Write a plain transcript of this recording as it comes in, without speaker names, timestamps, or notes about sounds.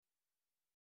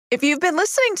If you've been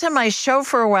listening to my show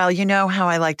for a while, you know how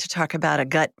I like to talk about a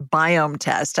gut biome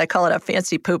test. I call it a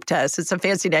fancy poop test. It's a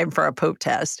fancy name for a poop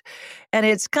test. And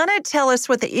it's going to tell us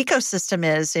what the ecosystem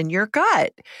is in your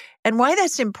gut. And why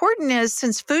that's important is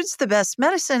since food's the best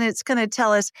medicine, it's going to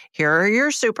tell us here are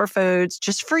your superfoods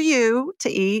just for you to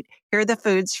eat. Here are the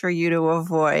foods for you to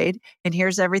avoid. And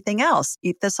here's everything else.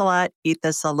 Eat this a lot, eat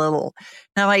this a little.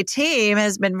 Now, my team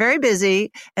has been very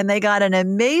busy and they got an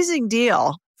amazing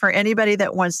deal for anybody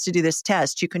that wants to do this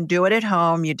test. You can do it at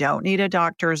home. You don't need a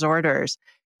doctor's orders.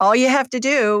 All you have to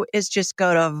do is just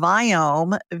go to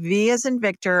Viome, V as in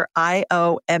Victor,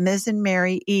 I-O-M as in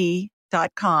Mary,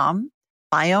 E.com,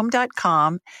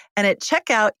 Viome.com. And at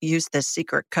checkout, use the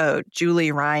secret code,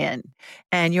 Julie Ryan,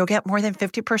 and you'll get more than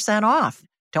 50% off.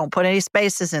 Don't put any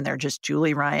spaces in there, just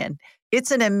Julie Ryan.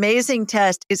 It's an amazing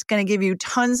test. It's going to give you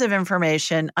tons of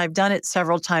information. I've done it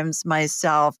several times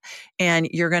myself, and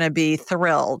you're going to be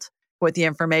thrilled with the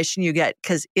information you get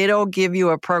because it'll give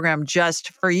you a program just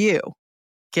for you.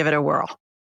 Give it a whirl.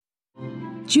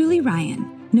 Julie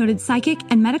Ryan, noted psychic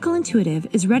and medical intuitive,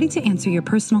 is ready to answer your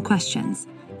personal questions,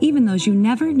 even those you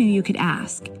never knew you could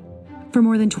ask. For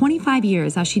more than 25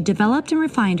 years, as she developed and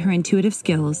refined her intuitive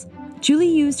skills, Julie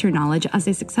used her knowledge as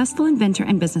a successful inventor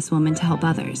and businesswoman to help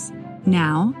others.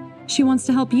 Now, she wants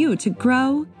to help you to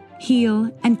grow, heal,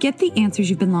 and get the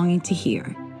answers you've been longing to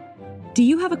hear. Do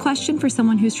you have a question for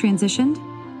someone who's transitioned?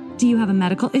 Do you have a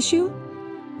medical issue?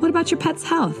 What about your pet's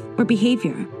health or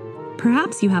behavior?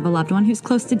 Perhaps you have a loved one who's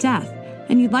close to death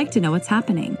and you'd like to know what's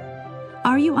happening.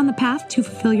 Are you on the path to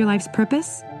fulfill your life's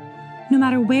purpose? No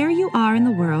matter where you are in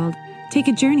the world, take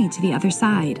a journey to the other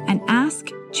side and ask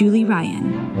Julie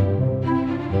Ryan.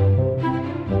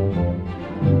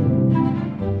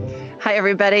 Hi,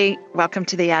 everybody. Welcome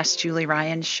to the Ask Julie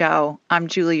Ryan show. I'm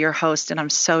Julie, your host, and I'm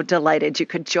so delighted you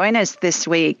could join us this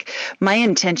week. My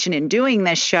intention in doing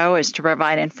this show is to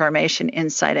provide information,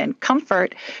 insight, and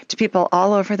comfort to people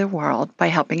all over the world by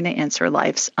helping to answer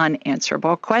life's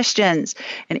unanswerable questions.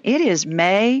 And it is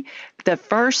May, the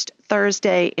first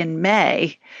Thursday in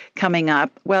May coming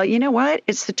up. Well, you know what?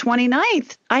 It's the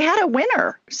 29th. I had a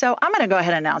winner. So I'm going to go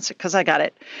ahead and announce it because I got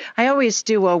it. I always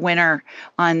do a winner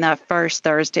on the first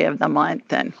Thursday of the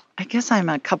month. And I guess I'm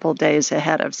a couple days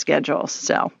ahead of schedule.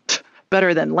 So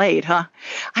better than late, huh?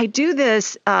 I do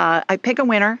this. I pick a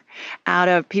winner out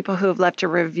of people who have left a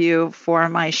review for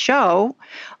my show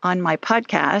on my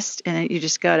podcast. And you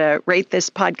just go to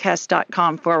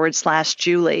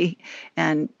ratethispodcast.com/Julie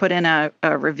and put in a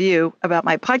review about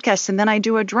my podcast. And then I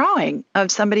do a drawing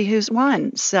of somebody who's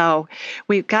won. So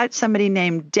we've got somebody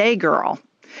named Day Girl.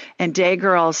 And Day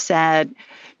Girl said,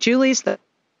 Julie's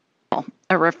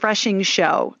a refreshing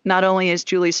show. Not only is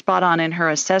Julie spot on in her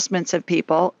assessments of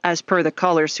people, as per the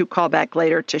callers who call back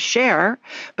later to share,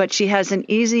 but she has an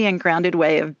easy and grounded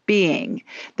way of being.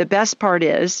 The best part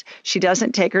is she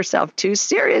doesn't take herself too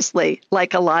seriously,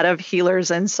 like a lot of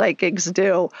healers and psychics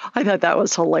do. I thought that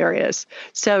was hilarious.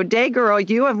 So, Day Girl,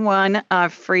 you have won a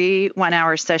free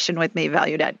 1-hour session with me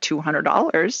valued at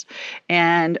 $200.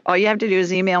 And all you have to do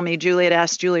is email me,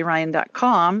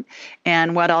 julie@askjulieryan.com.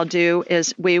 And what I'll do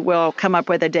is we will come up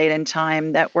with a date and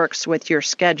time that works with your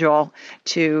schedule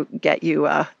to get you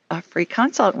a free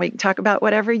consult. We can talk about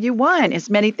whatever you want, as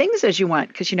many things as you want,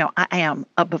 because, you know, I am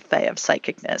a buffet of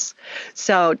psychicness.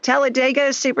 So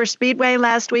Talladega Super Speedway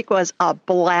last week was a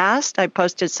blast. I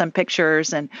posted some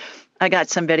pictures and I got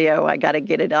some video. I got to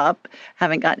get it up.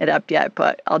 Haven't gotten it up yet,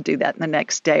 but I'll do that in the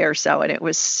next day or so. And it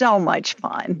was so much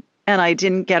fun. And I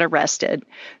didn't get arrested.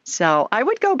 So I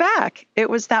would go back.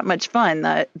 It was that much fun.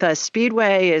 The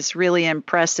Speedway is really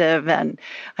impressive. And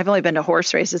I've only been to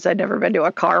horse races. I've never been to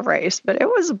a car race, but it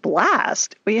was a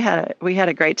blast. We had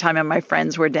a great time and my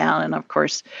friends were down. And of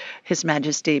course, His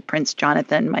Majesty Prince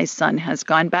Jonathan, my son, has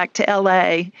gone back to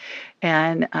LA.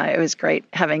 And it was great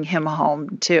having him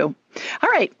home too. All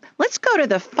right, let's go to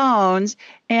the phones.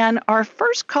 And our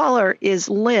first caller is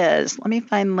Liz. Let me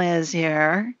find Liz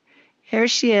here. Here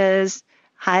she is.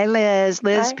 Hi, Liz.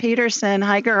 Liz Hi. Peterson.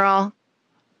 Hi, girl.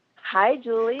 Hi,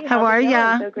 Julie. How are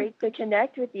ya? So great to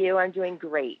connect with you. I'm doing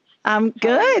great. I'm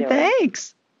good.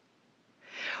 Thanks.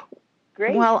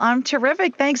 Great. Well, I'm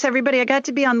terrific. Thanks, everybody. I got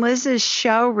to be on Liz's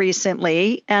show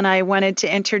recently, and I wanted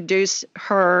to introduce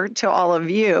her to all of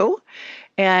you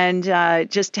and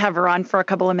just have her on for a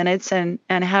couple of minutes and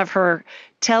have her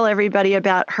tell everybody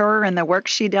about her and the work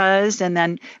she does, and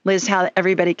then, Liz, how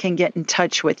everybody can get in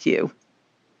touch with you.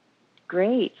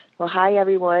 Great. Well, hi,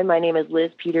 everyone. My name is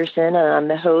Liz Peterson, and I'm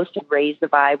the host of Raise the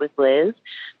Vibe with Liz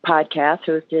podcast,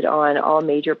 hosted on all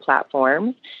major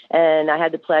platforms. And I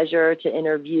had the pleasure to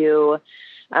interview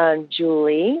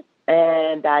Julie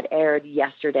And that aired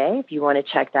yesterday if you want to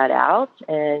check that out.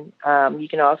 And you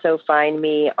can also find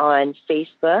me on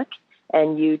Facebook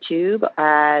and YouTube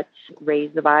at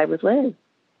Raise the Vibe with Liz.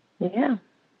 Yeah.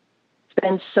 It's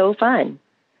been so fun.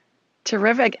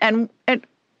 Terrific. And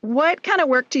what kind of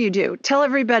work do you do? Tell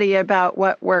everybody about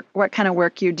what kind of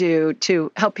work you do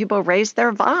to help people raise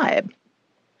their vibe.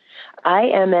 I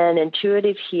am an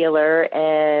intuitive healer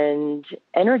and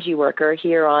energy worker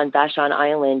here on Vashon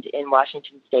Island in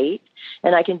Washington State.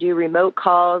 And I can do remote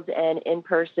calls and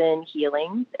in-person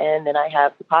healings. And then I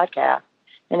have the podcast.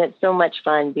 And it's so much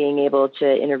fun being able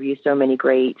to interview so many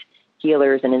great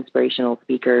healers and inspirational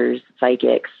speakers,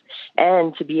 psychics,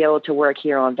 and to be able to work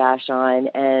here on Vashon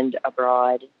and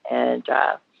abroad and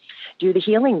do the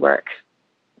healing work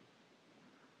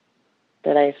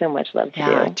that I so much love to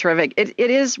do. Yeah, terrific. It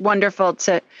is wonderful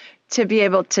to be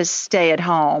able to stay at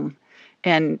home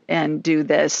and do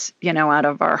this, out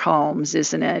of our homes,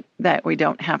 isn't it? That we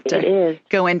don't have to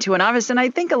go into an office. And I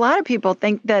think a lot of people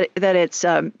think that it's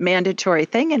a mandatory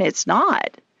thing, and it's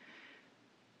not.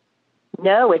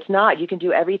 No, it's not. You can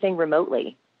do everything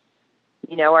remotely.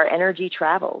 Our energy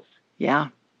travels. Yeah.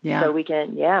 So we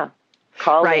can,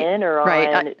 call in or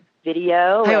on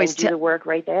video and do the work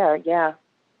right there. Yeah.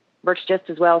 Works just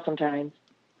as well sometimes.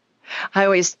 I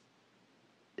always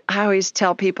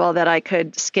tell people that I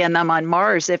could scan them on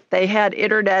Mars if they had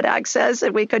internet access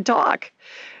and we could talk.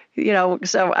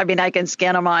 So I can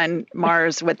scan them on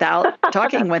Mars without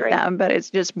talking with them, but it's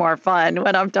just more fun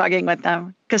when I'm talking with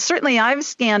them. Because certainly I've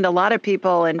scanned a lot of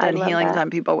people and done healings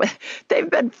on people they've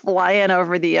been flying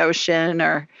over the ocean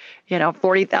or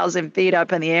 40,000 feet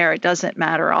up in the air. It doesn't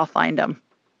matter. I'll find them.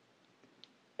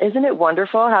 Isn't it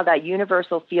wonderful how that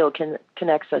universal field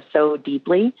connects us so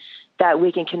deeply that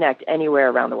we can connect anywhere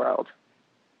around the world?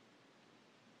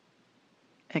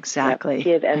 Exactly. Yep.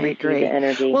 Give and receive the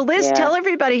energy. Well, Liz, tell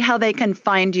everybody how they can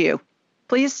find you.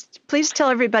 Please tell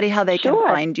everybody how they can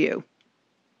find you.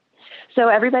 So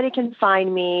everybody can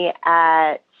find me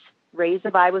at Raise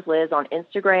the Vibe with Liz on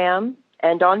Instagram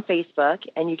and on Facebook.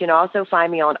 And you can also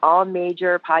find me on all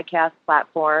major podcast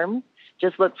platforms.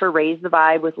 Just look for Raise the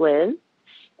Vibe with Liz.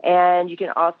 And you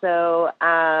can also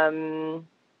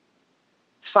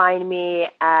find me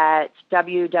at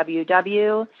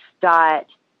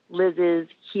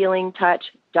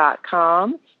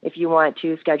www.lizshealingtouch.com if you want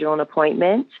to schedule an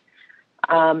appointment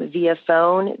via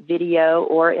phone, video,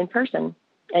 or in person.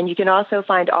 And you can also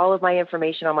find all of my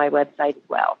information on my website as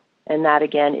well. And that,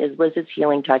 again, is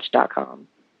lizshealingtouch.com.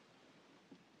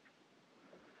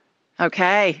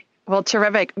 Okay. Well,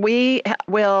 terrific. We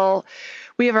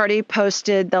have already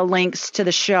posted the links to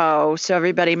the show. So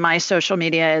everybody, my social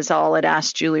media is all at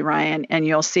Ask Julie Ryan, and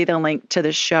you'll see the link to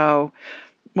the show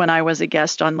when I was a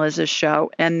guest on Liz's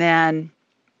show. And then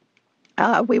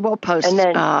we will post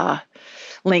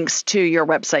links to your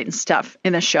website and stuff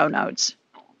in the show notes.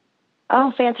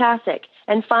 Oh, fantastic.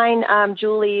 And find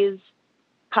Julie's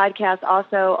podcast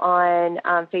also on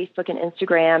Facebook and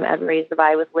Instagram at Raise the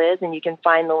Vibe with Liz. And you can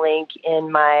find the link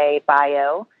in my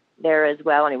bio there as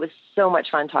well. And it was so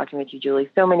much fun talking with you, Julie.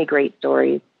 So many great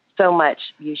stories. So much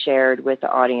you shared with the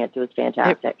audience. It was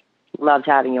fantastic. Loved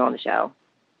having you on the show.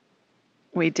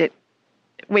 We did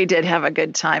have a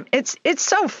good time. It's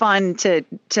so fun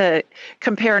to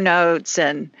compare notes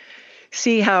and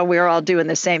see how we're all doing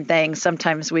the same thing.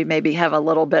 Sometimes we maybe have a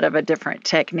little bit of a different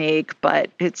technique,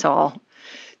 but it's all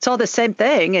the same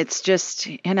thing. It's just,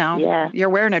 you're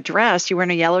wearing a dress, you're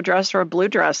wearing a yellow dress or a blue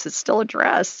dress. It's still a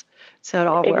dress. So it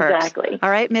all works. Exactly. All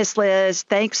right, Miss Liz,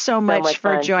 thanks so much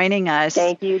for fun. Joining us.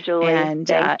 Thank you, Julie. And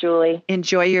thanks, Julie.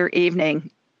 Enjoy your evening.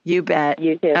 You bet.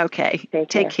 You too. Okay.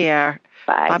 Take care.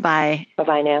 Bye. Bye-bye.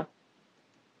 Bye-bye now.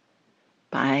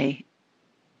 Bye.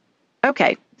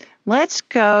 Okay. Let's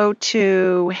go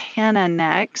to Hannah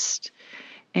next.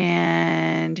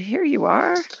 And here you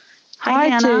are. Hi,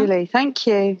 Hannah. Julie. Thank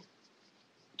you.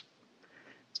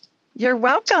 You're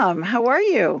welcome. How are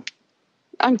you?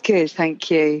 I'm good, thank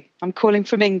you. I'm calling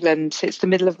from England. It's the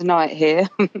middle of the night here.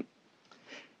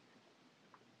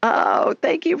 Oh,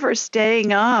 thank you for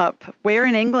staying up. Where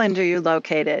in England are you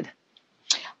located?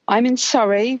 I'm in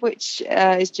Surrey, which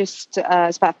is just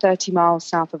it's about 30 miles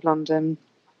south of London.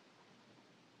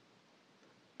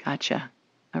 Gotcha.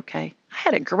 Okay. I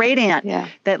had a great aunt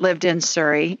that lived in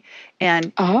Surrey.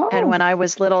 And when I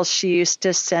was little, she used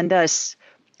to send us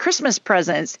Christmas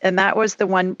presents. And that was the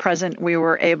one present we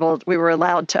were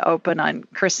allowed to open on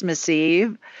Christmas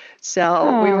Eve.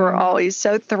 So we were always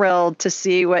so thrilled to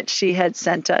see what she had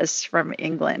sent us from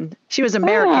England. She was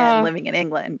American living in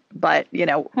England, but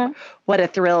what a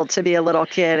thrill to be a little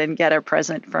kid and get a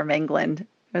present from England.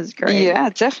 It was great. Yeah,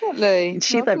 definitely. And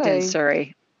she lived in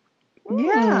Surrey.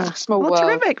 Yeah. Small Well, world.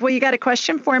 terrific. Well, you got a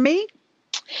question for me?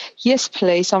 Yes,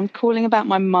 please. I'm calling about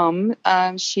my mum.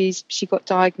 She got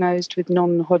diagnosed with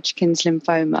non-Hodgkin's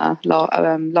lymphoma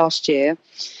last year,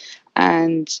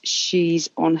 and she's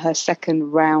on her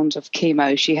second round of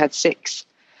chemo. She had 6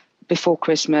 before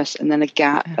Christmas, and then a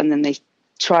gap, and then they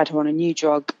tried her on a new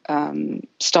drug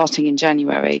starting in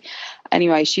January.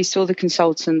 Anyway, she saw the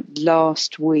consultant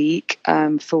last week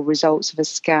for results of a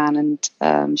scan,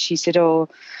 and she said, "Oh,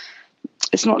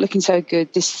 it's not looking so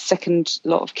good. This second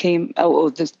lot of chemo,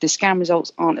 or the scan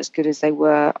results aren't as good as they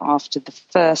were after the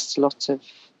first lot of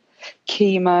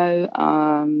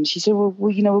chemo." She said, "Well,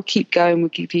 we'll keep going. We'll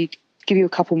give you a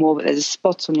couple more, but there's a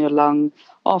spot on your lung.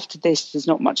 After this, there's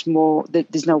not much more.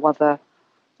 There's no other."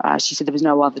 She said there was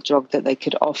no other drug that they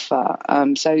could offer.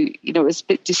 So it was a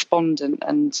bit despondent,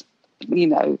 and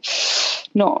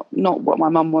not what my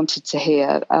mum wanted to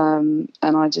hear. And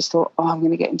I just thought, I'm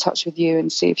going to get in touch with you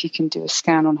and see if you can do a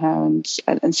scan on her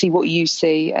and see what you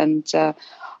see. And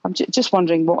I'm just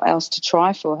wondering what else to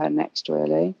try for her next,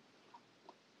 really.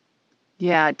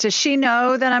 Yeah. Does she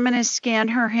know that I'm going to scan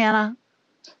her, Hannah?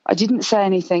 I didn't say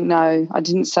anything. No, I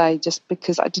didn't say, just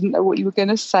because I didn't know what you were going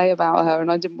to say about her,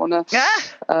 and I didn't want to,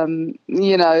 I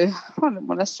didn't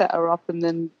want to set her up and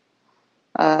then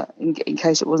in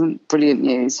case it wasn't brilliant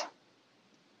news.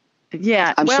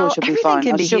 Yeah, I'm sure she'll be fine.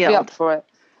 She'll be up for it.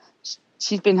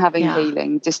 She's been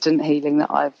having distant healing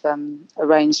that I've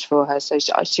arranged for her, so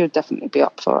she'll definitely be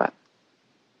up for it.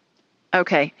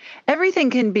 Okay.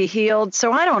 Everything can be healed,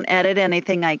 so I don't edit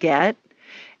anything I get.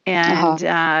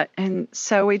 And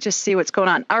so we just see what's going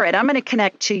on. All right, I'm going to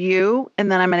connect to you,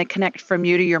 and then I'm going to connect from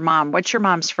you to your mom. What's your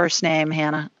mom's first name,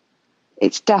 Hannah?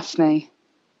 It's Daphne.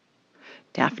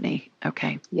 Daphne.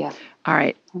 Okay. Yeah. All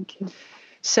right. Thank you.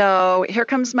 So here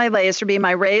comes my laser beam.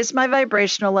 I raise my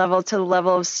vibrational level to the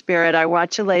level of spirit. I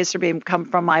watch a laser beam come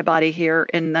from my body here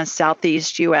in the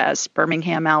southeast U.S.,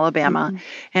 Birmingham, Alabama,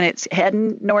 and it's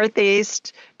heading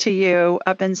northeast to you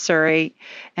up in Surrey,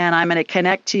 and I'm going to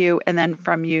connect to you and then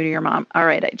from you to your mom. All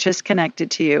right, I just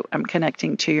connected to you. I'm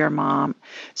connecting to your mom.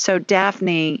 So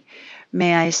Daphne,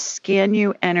 may I scan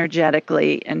you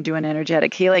energetically and do an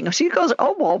energetic healing? She goes,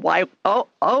 "Oh, well, why? Oh,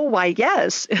 why,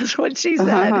 yes," is what she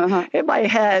said in my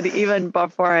head, even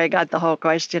before I got the whole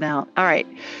question out. All right.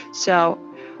 So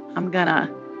I'm going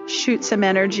to shoot some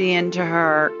energy into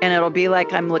her, and it'll be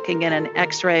like I'm looking at an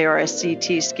X-ray or a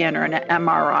CT scan or an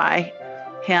MRI,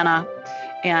 Hannah.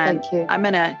 And I'm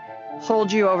going to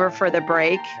hold you over for the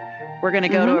break. We're going to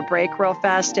go to a break real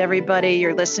fast, everybody.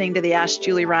 You're listening to the Ask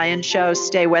Julie Ryan show.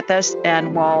 Stay with us,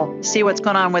 and we'll see what's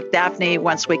going on with Daphne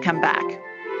once we come back.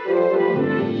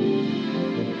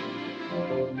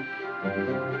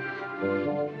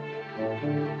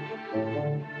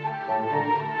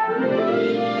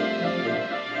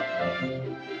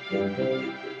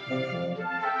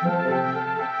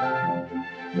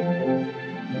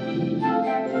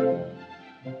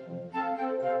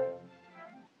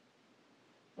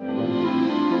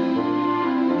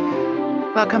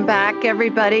 Welcome back,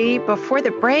 everybody. Before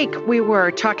the break, we were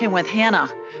talking with Hannah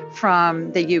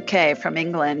from the UK, from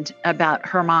England, about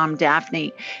her mom,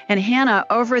 Daphne. And Hannah,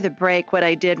 over the break, what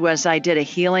I did was I did a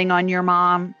healing on your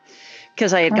mom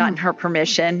because I had gotten her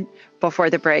permission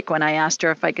before the break when I asked her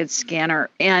if I could scan her.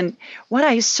 And what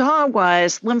I saw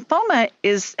was lymphoma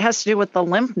has to do with the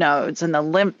lymph nodes and the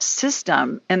lymph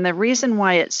system. And the reason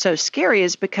why it's so scary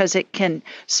is because it can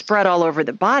spread all over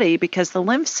the body because the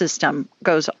lymph system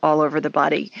goes all over the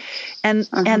body. And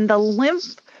the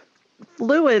lymph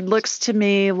fluid looks to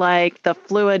me like the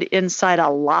fluid inside a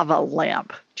lava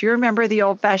lamp. Do you remember the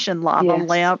old-fashioned lava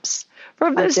lamps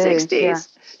from the 60s?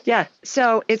 Yeah.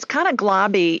 So it's kind of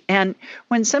globby. And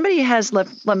when somebody has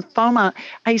lymphoma,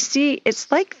 I see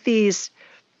it's like these,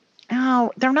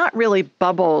 they're not really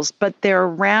bubbles, but they're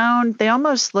round. They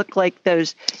almost look like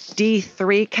those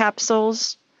D3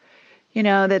 capsules,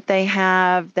 that they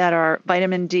have that are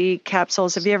vitamin D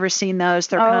capsules. Have you ever seen those?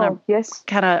 They're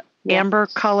kind of amber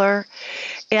color.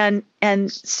 And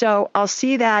so I'll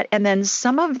see that. And then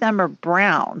some of them are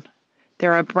brown.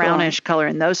 They're a brownish color,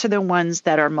 and those are the ones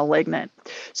that are malignant.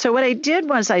 So what I did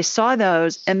was I saw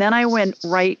those, and then I went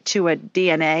right to a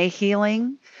DNA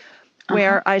healing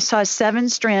where I saw 7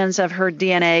 strands of her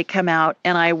DNA come out,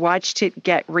 and I watched it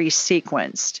get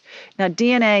resequenced. Now,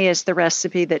 DNA is the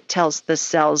recipe that tells the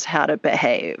cells how to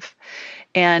behave.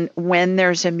 And when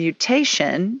there's a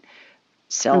mutation,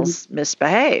 cells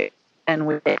misbehave. And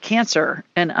we get cancer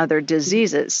and other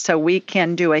diseases. So we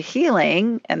can do a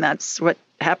healing, and that's what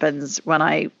happens when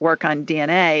I work on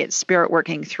DNA. It's spirit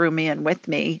working through me and with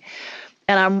me.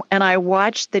 and I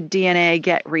watched the DNA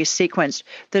get resequenced.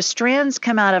 The strands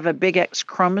come out of a big X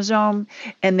chromosome,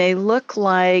 and they look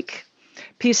like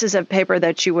pieces of paper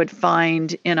that you would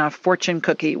find in a fortune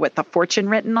cookie with the fortune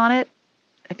written on it.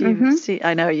 If you've seen,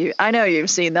 I know you've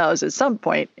seen those at some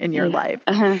point in your life.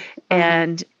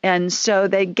 And so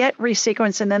they get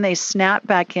resequenced, and then they snap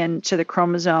back into the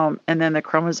chromosome, and then the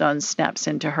chromosome snaps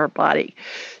into her body.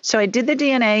 So I did the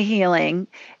DNA healing,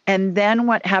 and then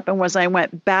what happened was I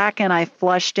went back and I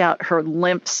flushed out her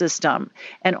lymph system,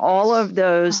 and all of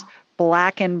those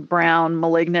black and brown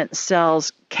malignant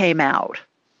cells came out.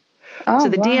 So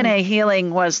the DNA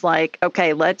healing was like,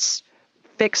 okay, let's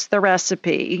fix the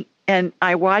recipe. And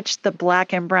I watched the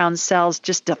black and brown cells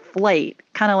just deflate,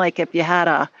 kind of like if you had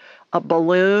a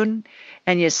balloon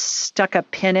and you stuck a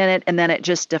pin in it and then it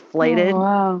just deflated. Oh,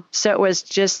 wow. So it was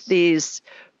just these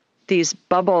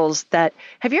bubbles that,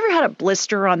 have you ever had a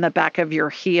blister on the back of your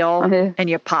heel and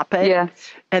you pop it? Yes.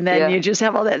 And then you just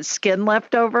have all that skin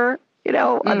left over,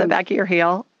 on the back of your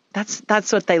heel?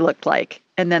 That's what they looked like.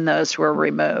 And then those were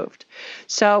removed.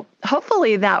 So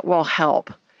hopefully that will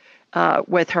help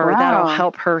with her. Wow. That'll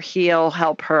help her heal,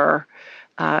 help her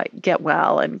get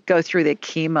well and go through the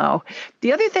chemo.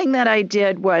 The other thing that I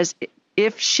did was,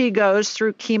 if she goes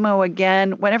through chemo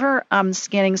again, whenever I'm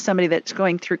scanning somebody that's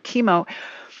going through chemo,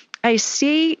 I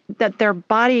see that their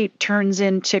body turns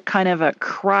into kind of a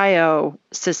cryo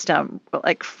system,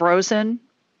 like frozen.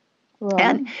 Right.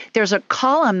 And there's a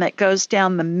column that goes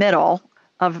down the middle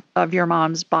of your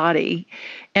mom's body.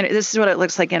 And this is what it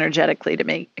looks like energetically to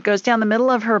me. It goes down the middle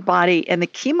of her body, and the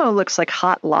chemo looks like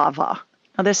hot lava.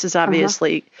 Now, this is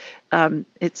obviously,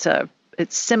 it's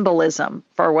symbolism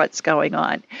for what's going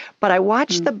on. But I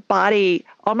watched the body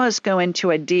almost go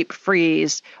into a deep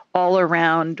freeze all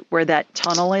around where that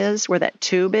tunnel is, where that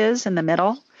tube is in the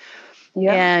middle.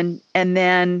 Yeah. And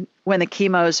then when the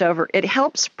chemo is over, it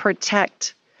helps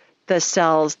protect the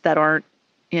cells that aren't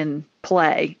in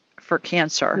play for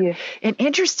cancer. Yeah. And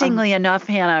interestingly enough,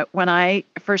 Hannah, when I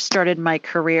first started my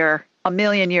career a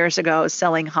million years ago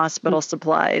selling hospital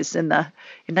supplies in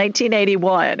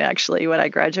 1981, actually, when I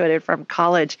graduated from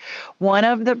college, one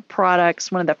of the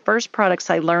first products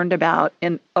I learned about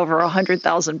in over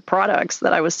 100,000 products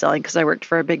that I was selling, because I worked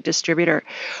for a big distributor,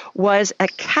 was a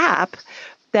cap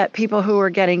that people who were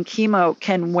getting chemo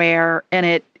can wear,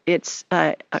 and it's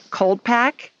a cold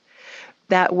pack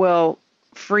that will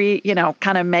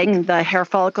kind of make the hair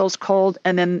follicles cold,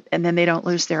 and then they don't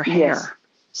lose their hair. Yes.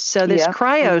 So this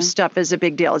cryo stuff is a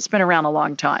big deal. It's been around a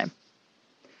long time.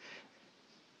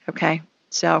 Okay.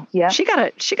 So she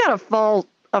got a full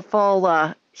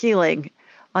healing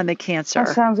on the cancer.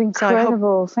 That sounds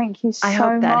incredible. Thank you so much. I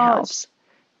hope that helps.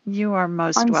 You are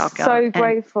most welcome. I'm so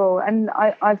grateful, and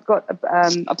I've got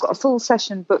a full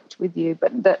session booked with you,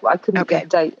 but I couldn't get a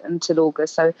date until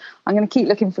August. So I'm going to keep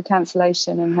looking for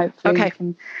cancellation, and hopefully you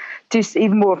can do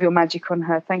even more of your magic on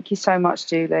her. Thank you so much,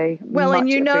 Julie. Well, and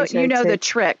you know the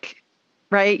trick,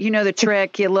 right? You know the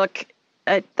trick. You look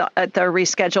at the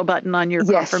reschedule button on your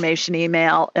confirmation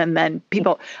email, and then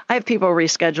I have people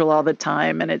reschedule all the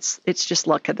time, and it's just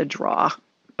luck of the draw.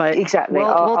 But exactly,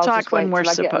 we'll talk when we're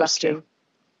supposed to.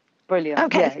 Brilliant.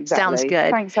 Okay, yeah, exactly. Sounds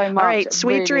good. Thanks so much. All right,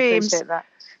 sweet dreams. That.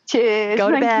 Cheers.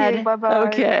 Go to bed. You. Bye-bye.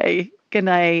 Okay, good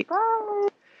night. Bye.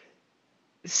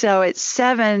 So it's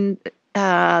 7.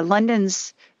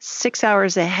 London's 6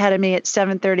 hours ahead of me. It's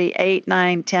 7:30, 8,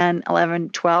 9, 10, 11,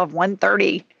 12,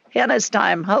 1:30. Hannah's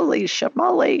time. Holy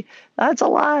shamoly. That's a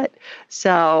lot.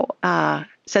 So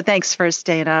thanks for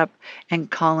staying up and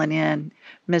calling in,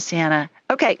 Miss Hannah.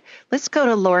 Okay, let's go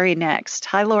to Lori next.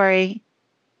 Hi, Lori.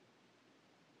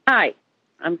 Hi,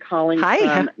 I'm calling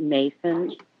from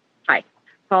Mason. Hi,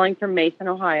 calling from Mason,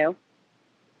 Ohio.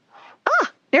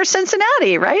 Ah, near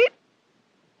Cincinnati, right?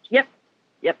 Yep.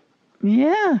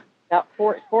 Yeah. About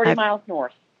 40 miles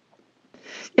north.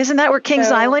 Isn't that where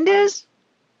Kings Island is?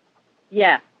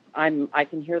 Yeah, I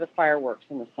can hear the fireworks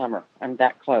in the summer. I'm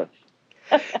that close.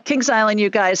 Kings Island, you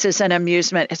guys, is an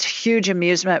amusement. It's a huge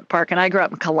amusement park, and I grew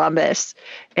up in Columbus,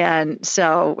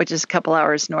 which is a couple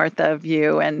hours north of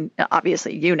you, and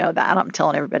obviously you know that. I'm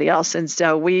telling everybody else. And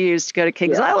so we used to go to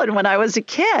Kings Island when I was a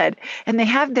kid, and they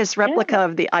have this replica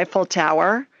of the Eiffel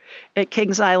Tower at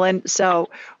Kings Island. So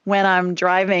when I'm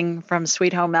driving from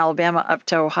Sweet Home, Alabama up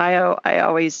to Ohio, I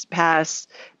always pass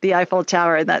the Eiffel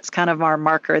Tower, and that's kind of our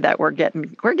marker that we're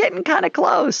getting kind of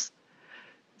close.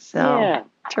 So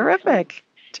terrific.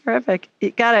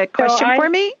 You got a question for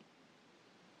me?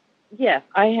 Yes,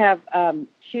 I have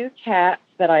 2 cats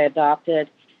that I adopted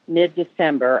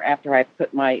mid-December after I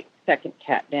put my second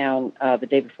cat down the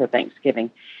day before Thanksgiving,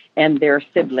 and they're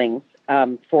siblings,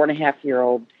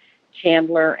 4.5-year-old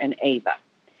Chandler and Ava.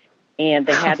 And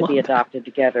they had to be adopted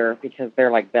together because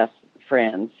they're like best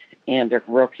friends and they're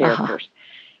real characters.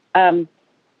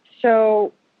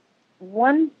 So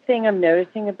one thing I'm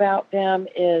noticing about them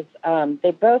is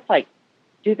they both like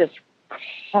do this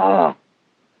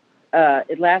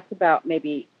it lasts about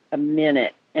maybe a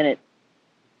minute, and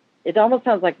it almost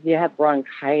sounds like you have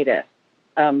bronchitis.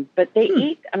 But they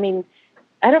eat, I mean,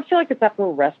 I don't feel like it's upper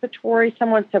respiratory.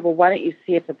 Someone said, well, why don't you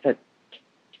see if it's a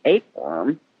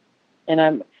tapeworm?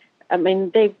 And I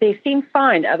mean, they seem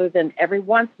fine, other than every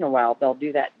once in a while they'll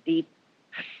do that deep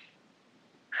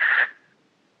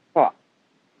cough.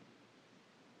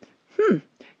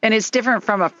 And it's different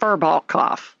from a furball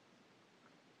cough.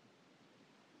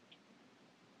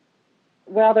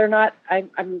 Well, they're not. I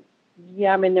mean,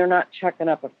 they're not chucking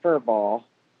up a fur ball.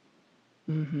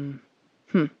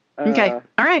 Okay. All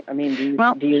right. I mean,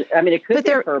 it could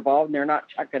be a fur ball, and they're not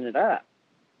chucking it up.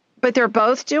 But they're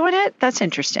both doing it? That's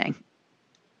interesting.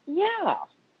 Yeah.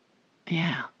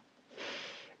 Yeah.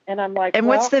 And I'm like, and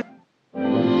what's the...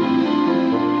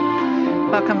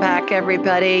 Welcome back,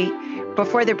 everybody.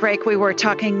 Before the break, we were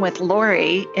talking with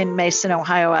Lori in Mason,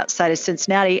 Ohio, outside of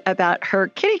Cincinnati, about her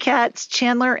kitty cats,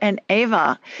 Chandler and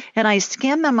Ava. And I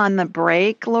scanned them on the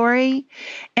break, Lori,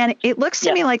 and it looks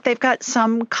to me like they've got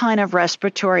some kind of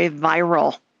respiratory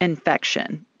viral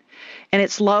infection. And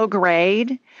it's low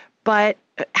grade, but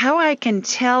how I can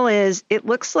tell is it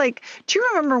looks like, do you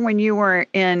remember when you were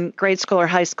in grade school or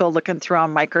high school looking through a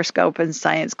microscope in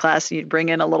science class and you'd bring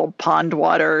in a little pond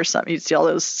water or something, you'd see all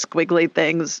those squiggly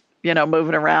things,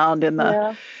 moving around in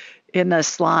the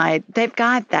slide? They've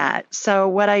got that. So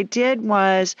what I did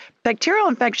was bacterial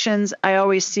infections, I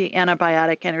always see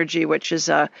antibiotic energy, which is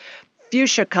a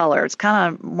fuchsia color. It's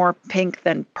kind of more pink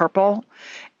than purple.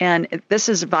 And this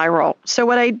is viral. So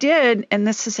what I did, and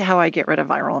this is how I get rid of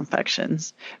viral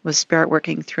infections, with Spirit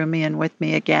working through me and with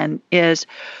me again, is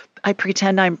I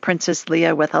pretend I'm Princess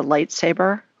Leia with a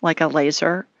lightsaber, like a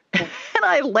laser. And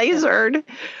I lasered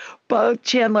both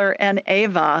Chandler and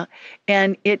Ava,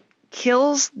 and it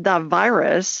kills the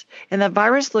virus. And the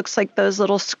virus looks like those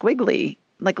little squiggly,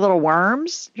 like little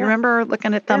worms. You remember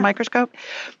looking at the microscope?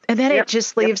 And then it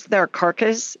just leaves their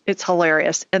carcass. It's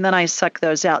hilarious. And then I suck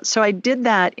those out. So I did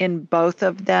that in both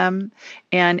of them.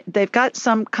 And they've got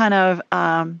some kind of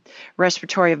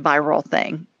respiratory viral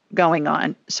thing going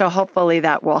on. So hopefully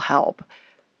that will help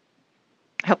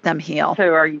them heal.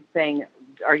 So are you saying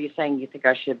you think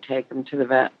I should take them to the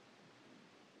vet?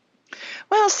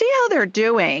 Well, see how they're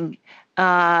doing.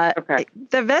 Okay.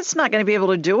 The vet's not going to be able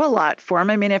to do a lot for them.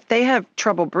 I mean, if they have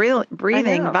trouble breathing,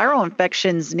 viral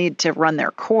infections need to run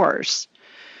their course.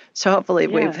 So hopefully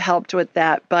we've helped with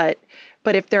that. But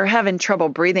if they're having trouble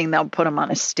breathing, they'll put them on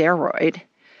a steroid.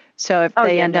 So if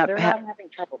they end up they're not having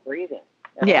trouble breathing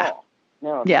at all.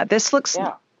 No. Yeah, this looks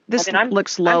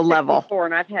looks low I'm level. 64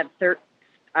 and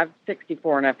I'm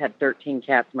 64 and I've had 13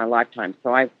 cats in my lifetime.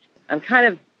 So I'm kind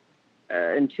of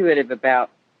intuitive about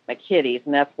my kitties,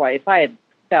 and that's why if I had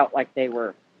felt like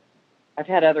I've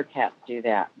had other cats do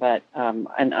that, but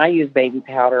and I use baby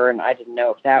powder, and I didn't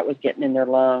know if that was getting in their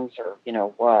lungs or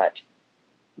what.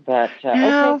 But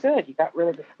okay, good, you got rid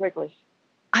of the squigglies.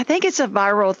 I think it's a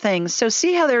viral thing. So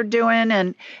see how they're doing,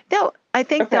 and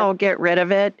they'll get rid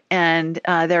of it, and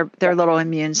their little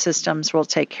immune systems will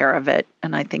take care of it,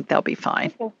 and I think they'll be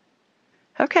fine.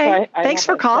 Okay, so thanks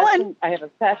for calling. I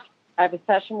have a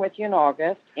session with you in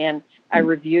August, and I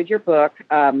reviewed your book,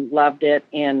 loved it,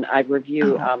 and I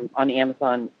review on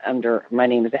Amazon under my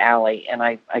name is Allie, and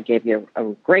I gave you a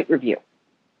great review.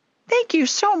 Thank you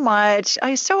so much.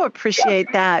 I so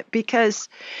appreciate that because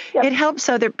it helps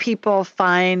other people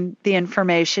find the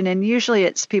information, and usually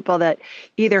it's people that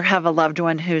either have a loved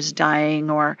one who's dying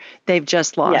or they've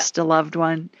just lost a loved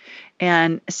one.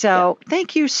 And so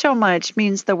thank you so much. It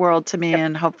means the world to me,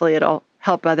 and hopefully it'll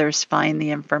help others find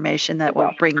the information that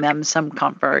will bring them some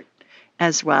comfort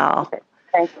as well. Okay.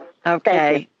 Thank you. Okay.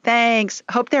 Thank you. Thanks.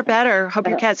 Hope they're better. Hope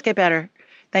your cats get better.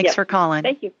 Thanks for calling.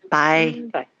 Thank you. Bye.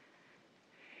 Bye.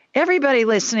 Everybody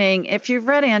listening, if you've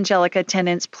read Angelica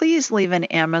Tennant's, please leave an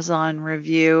Amazon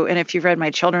review. And if you've read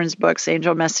my children's books,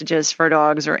 Angel Messages for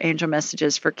Dogs or Angel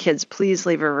Messages for Kids, please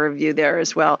leave a review there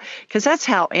as well. Because that's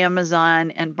how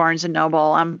Amazon and Barnes &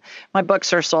 Noble, my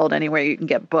books are sold anywhere you can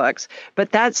get books.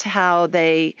 But that's how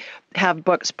they have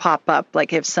books pop up,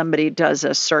 like if somebody does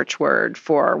a search word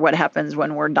for what happens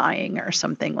when we're dying or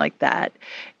something like that.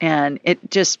 And it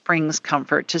just brings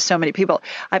comfort to so many people.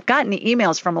 I've gotten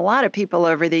emails from a lot of people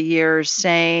over the years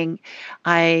saying,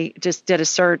 I just did a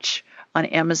search on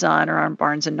Amazon or on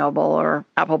Barnes and Noble or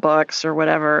Apple Books or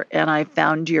whatever, and I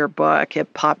found your book.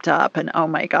 It popped up, and oh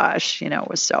my gosh, it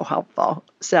was so helpful.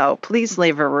 So please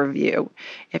leave a review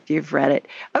if you've read it.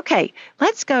 Okay,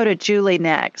 let's go to Julie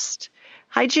next.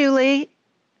 Hi, Julie.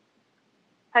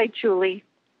 Hi, Julie.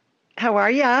 How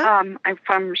are you? I'm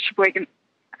from Sheboygan.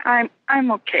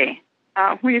 I'm okay.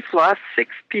 We've lost 6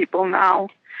 people now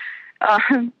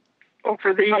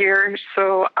over the years,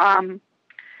 so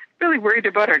really worried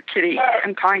about our kitty.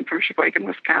 I'm calling from Sheboygan,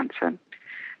 Wisconsin.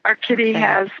 Our kitty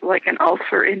has like an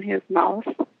ulcer in his mouth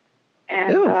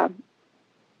and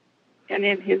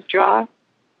in his jaw,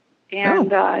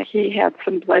 and he had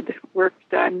some blood work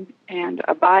done and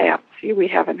a biopsy. We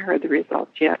haven't heard the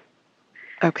results yet.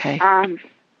 Okay.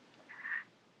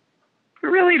 We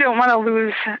really don't want to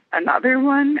lose another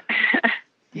one,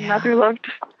 another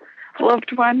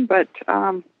loved one, but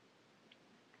not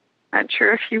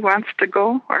sure if he wants to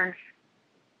go or.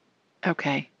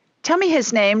 Okay. Tell me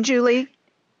his name, Julie.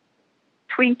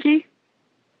 Twinkie.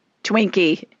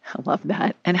 Twinkie. I love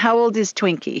that. And how old is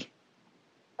Twinkie?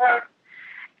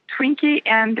 Twinkie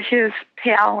and his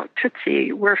pal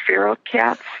Tootsie were feral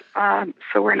cats,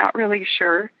 so we're not really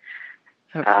sure.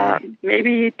 Okay.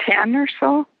 Maybe 10 or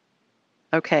so.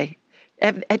 Okay.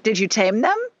 Did you tame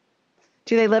them?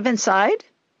 Do they live inside?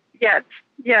 Yes.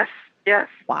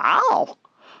 Wow.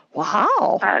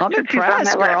 I'm Tootsie's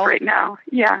impressed, on my girl. lap right now.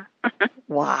 Yeah.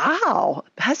 Wow.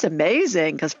 That's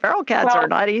amazing because feral cats are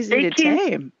not easy to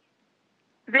tame.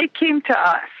 They came to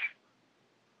us.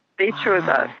 They chose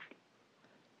us.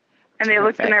 And they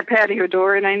looked in our patio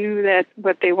door, and I knew that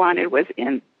what they wanted was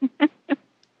in.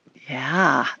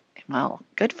 Yeah. Well,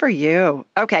 good for you.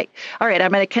 Okay. All right.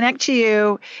 I'm going to connect to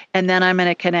you, and then I'm going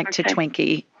to connect to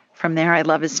Twinkie from there. I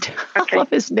love his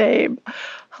name.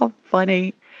 How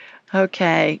funny.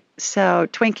 Okay. So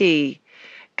Twinkie,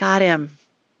 got him.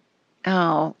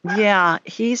 Oh, yeah.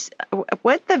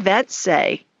 What the vets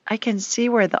say. I can see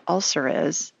where the ulcer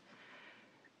is.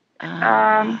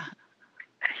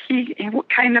 He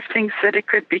kind of thinks that it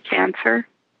could be cancer.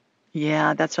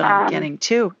 Yeah, that's what I'm getting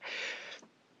too.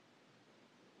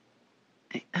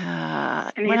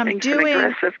 And he thinks an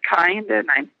aggressive kind, and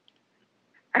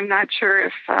I'm not sure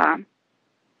if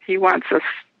he wants us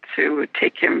to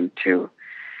take him to,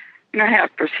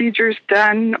 have procedures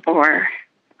done or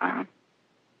I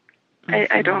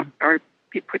don't, or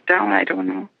be put down. I don't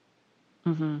know.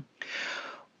 Mm-hmm.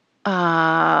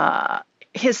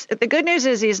 The good news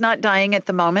is he's not dying at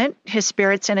the moment. His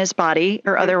spirit's in his body,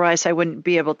 or otherwise I wouldn't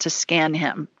be able to scan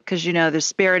him because, the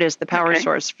spirit is the power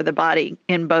source for the body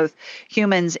in both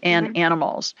humans and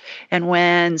animals. And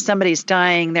when somebody's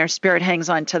dying, their spirit hangs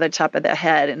on to the top of the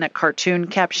head in a cartoon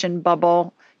caption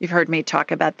bubble. You've heard me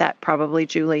talk about that probably,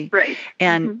 Julie. Right.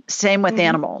 And same with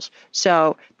animals.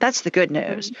 So that's the good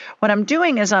news. What I'm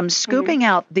doing is I'm scooping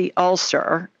out the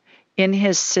ulcer in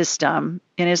his system,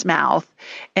 in his mouth,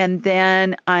 and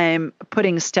then I'm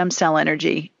putting stem cell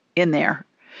energy in there.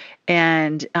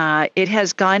 And it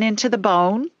has gone into the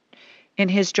bone in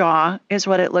his jaw is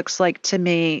what it looks like to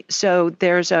me. So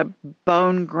there's a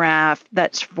bone graft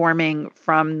that's forming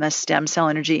from the stem cell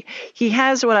energy. He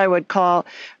has what I would call,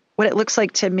 what it looks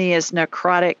like to me is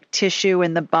necrotic tissue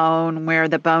in the bone where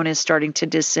the bone is starting to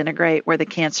disintegrate, where the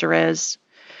cancer is.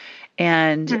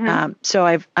 And so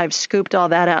I've scooped all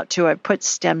that out too. I've put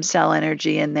stem cell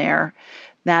energy in there.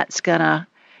 That's going to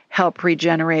help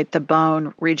regenerate the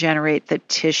bone, regenerate the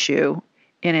tissue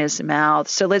in his mouth.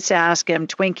 So let's ask him,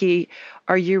 Twinkie,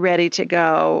 are you ready to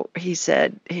go? He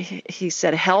said,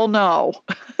 hell no.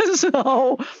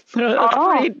 So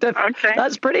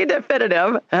that's pretty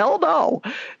definitive. Hell no.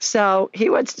 So he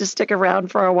wants to stick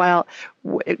around for a while.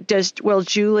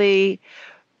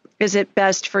 Is it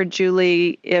best for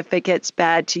Julie if it gets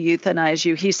bad to euthanize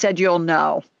you? He said you'll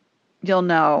know. You'll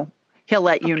know. He'll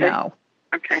let you know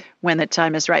when the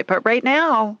time is right. But right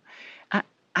now,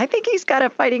 I think he's got a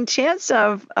fighting chance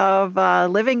of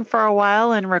living for a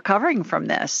while and recovering from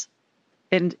this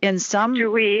in some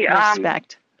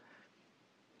respect.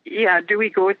 Do we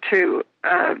go to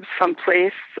some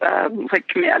place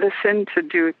like medicine to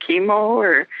do chemo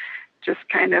or just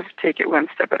kind of take it one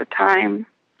step at a time?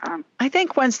 I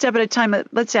think one step at a time.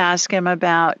 Let's ask him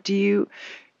about,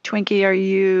 Twinkie, are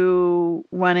you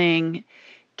wanting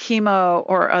chemo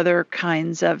or other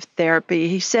kinds of therapy?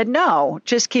 He said, no,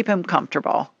 just keep him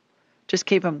comfortable.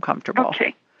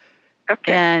 Okay.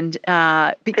 And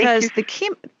because the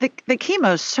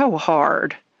chemo is so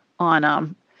hard on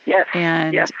him. Yes.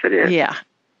 And yes, it is. Yeah.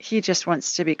 He just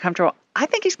wants to be comfortable. I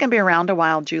think he's going to be around a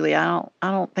while, Julie. I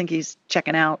don't think he's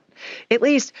checking out. At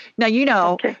least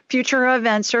now, future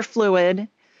events are fluid.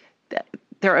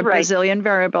 There are a Right. bazillion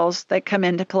variables that come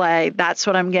into play. That's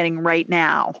what I'm getting right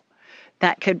now.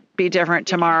 That could be different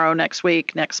tomorrow, next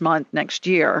week, next month, next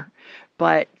year.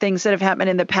 But things that have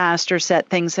happened in the past are set.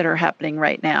 Things that are happening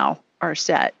right now are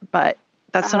set. But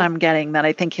that's what I'm getting, that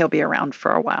I think he'll be around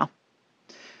for a while.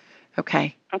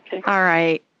 Okay. Okay. All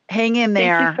right. Hang in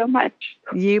there. Thank you so much.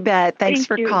 You bet. Thanks Thank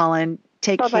for you. calling.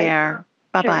 Take Bye-bye. care.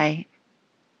 Bye-bye.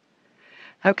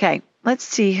 Okay. Let's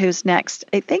see who's next.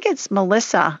 I think it's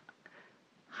Melissa.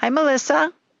 Hi,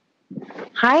 Melissa.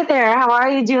 Hi there. How are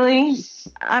you, Julie?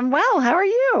 I'm well. How are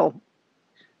you?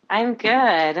 I'm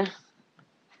good.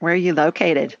 Where are you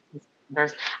located?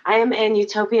 I am in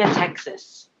Utopia,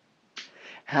 Texas.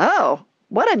 Oh,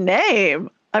 what a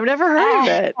name. I've never heard of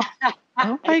it.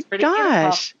 Oh, my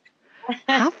gosh.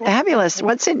 How fabulous.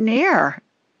 What's it near?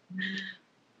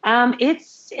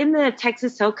 It's in the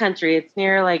Texas Hill Country. It's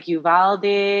near like Uvalde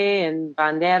and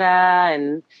Bandera.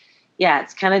 And yeah,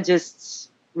 it's kind of just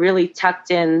really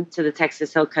tucked into the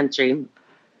Texas Hill Country.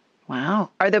 Wow.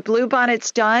 Are the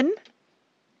bluebonnets done?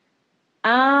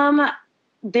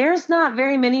 There's not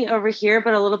very many over here,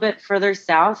 but a little bit further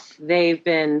south, they've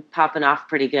been popping off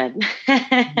pretty good.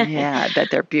 Yeah, I bet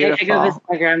they're beautiful. I go visit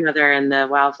my grandmother, and the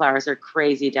wildflowers are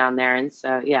crazy down there. And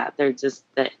so, yeah, they're just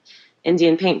the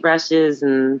Indian paintbrushes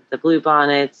and the blue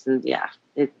bonnets, and yeah,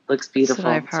 it looks beautiful.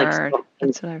 That's what I've heard.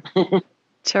 That's what I've...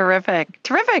 Terrific.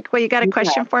 Terrific. Well, you got a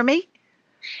question for me?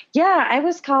 Yeah, I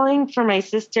was calling for my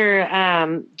sister,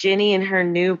 Jenny, and her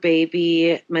new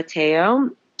baby,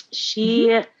 Mateo.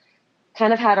 She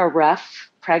kind of had a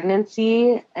rough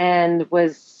pregnancy and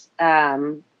was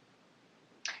having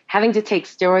to take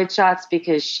steroid shots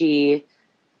because she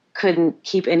couldn't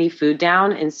keep any food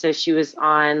down. And so she was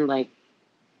on like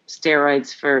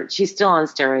steroids she's still on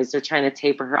steroids. They're trying to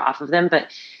taper her off of them, but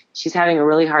she's having a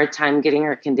really hard time getting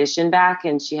her condition back.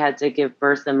 And she had to give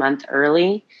birth a month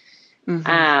early.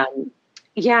 Yeah,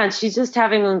 and she's just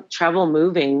having trouble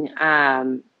moving.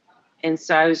 And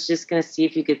so I was just going to see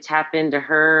if you could tap into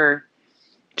her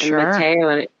and Mateo,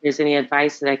 and if there's any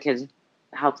advice that I could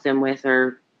help them with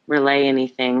or relay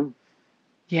anything.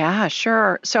 Yeah,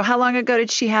 sure. So how long ago did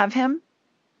she have him?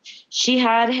 She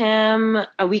had him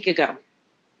a week ago.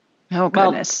 Oh,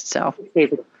 goodness. Well,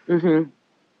 so,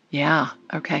 yeah.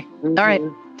 Okay. All right.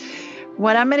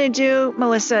 What I'm going to do,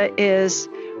 Melissa, is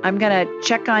I'm going to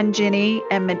check on Ginny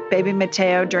and baby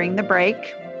Mateo during the break.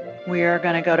 We are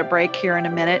going to go to break here in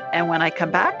a minute. And when I come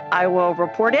back, I will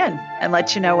report in and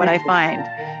let you know what I find.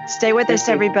 Stay with us,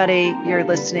 everybody. You're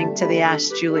listening to the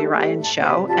Ask Julie Ryan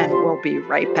show, and we'll be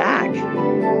right back.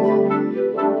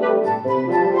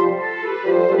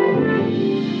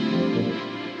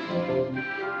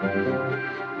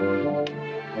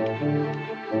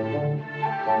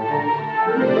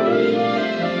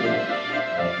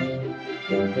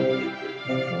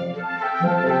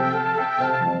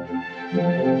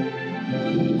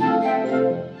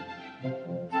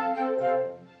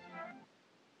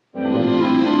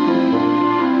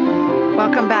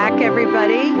 Welcome back,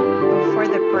 everybody. Before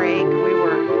the break, we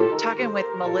were talking with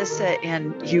Melissa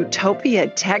in Utopia,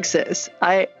 Texas.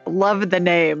 I love the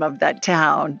name of that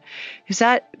town. Is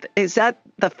that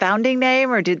the founding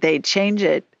name, or did they change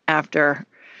it after?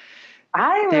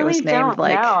 I really don't know.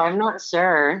 I'm not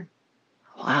sure.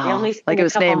 Wow. They only spend a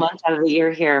couple months out of the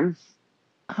year here.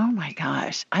 Oh, my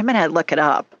gosh. I'm going to look it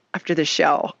up after the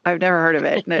show. I've never heard of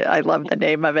it, and I love the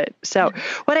name of it. So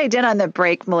what I did on the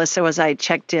break, Melissa, was I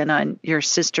checked in on your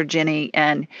sister, Ginny,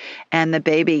 and the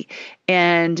baby.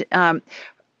 And you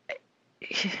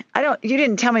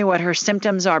didn't tell me what her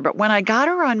symptoms are, but when I got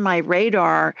her on my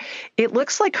radar, it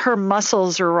looks like her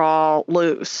muscles are all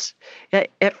loose.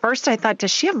 At first I thought,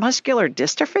 does she have muscular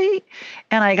dystrophy?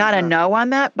 And I got a no on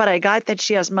that, but I got that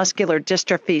she has muscular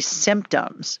dystrophy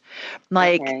symptoms.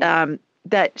 Like,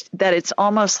 that it's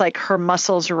almost like her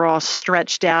muscles are all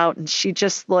stretched out, and she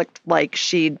just looked like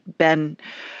she'd been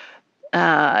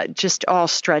just all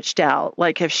stretched out.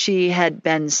 Like if she had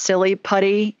been silly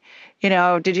putty.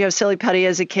 Did you have silly putty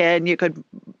as a kid? And you could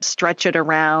stretch it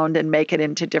around and make it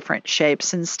into different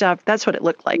shapes and stuff. That's what it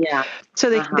looked like. Yeah. So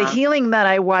the healing that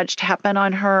I watched happen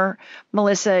on her,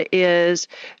 Melissa, is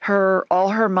all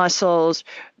her muscles,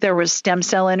 there was stem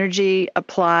cell energy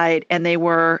applied, and they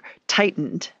were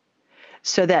tightened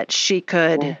so that she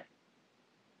could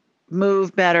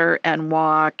move better and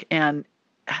walk. And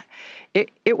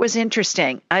it was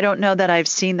interesting. I don't know that I've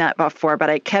seen that before, but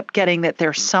I kept getting that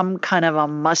there's some kind of a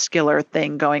muscular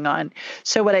thing going on.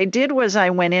 So what I did was I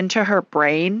went into her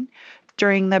brain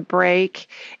during the break,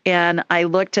 and I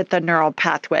looked at the neural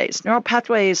pathways. Neural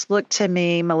pathways look to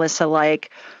me, Melissa, like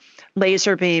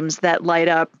laser beams that light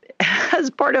up as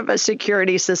part of a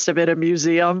security system in a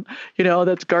museum,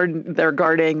 they're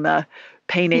guarding the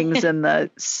paintings and the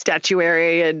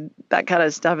statuary and that kind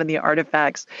of stuff and the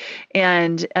artifacts.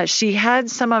 And she had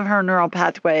some of her neural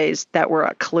pathways that were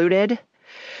occluded.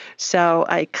 So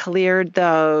I cleared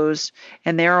those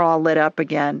and they're all lit up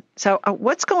again. So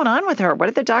what's going on with her? What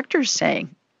are the doctors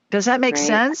saying? Does that make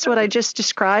sense, what I just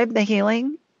described, the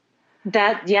healing?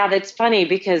 That's funny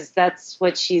because that's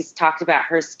what she's talked about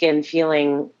her skin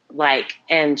feeling like.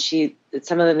 And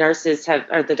some of the nurses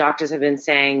or the doctors have been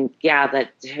saying,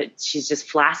 that she's just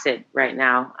flaccid right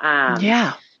now.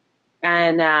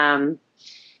 And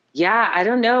I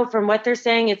don't know. From what they're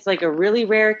saying, it's like a really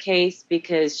rare case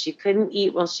because she couldn't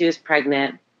eat while she was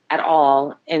pregnant at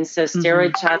all. And so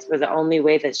steroid shots were the only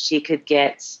way that she could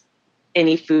get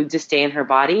any food to stay in her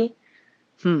body.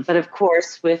 But of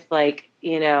course, with it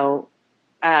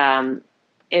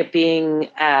being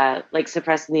like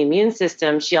suppressing the immune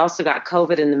system, she also got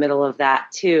COVID in the middle of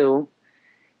that too.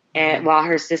 And while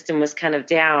her system was kind of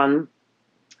down,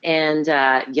 and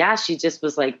she just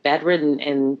was like bedridden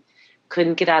and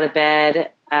couldn't get out of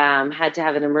bed. Had to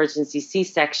have an emergency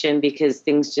C-section because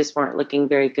things just weren't looking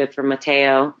very good for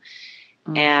Mateo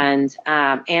and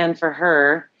for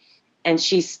her. And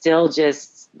she's still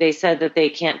they said that they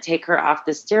can't take her off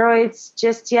the steroids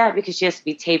just yet because she has to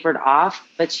be tapered off,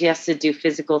 but she has to do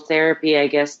physical therapy, I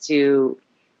guess, to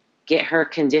get her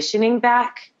conditioning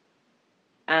back.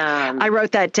 I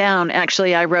wrote that down.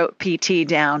 Actually, I wrote PT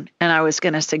down, and I was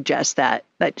going to suggest that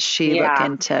she look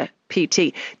into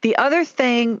PT. The other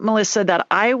thing, Melissa, that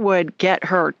I would get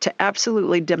her to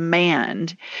absolutely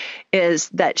demand is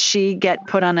that she get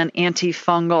put on an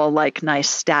antifungal like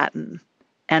nystatin,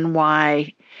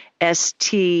 NYSTATIN,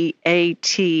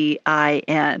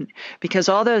 because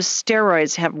all those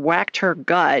steroids have whacked her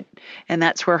gut, and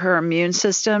that's where her immune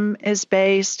system is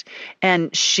based.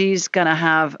 And she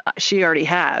already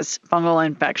has fungal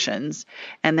infections,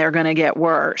 and they're going to get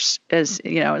worse as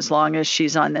long as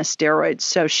she's on this steroids.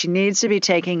 So she needs to be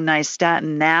taking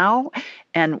nystatin now,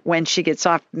 and when she gets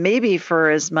off, maybe for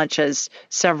as much as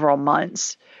several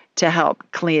months, to help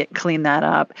clean that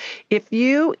up. If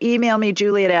you email me,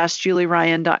 Julie at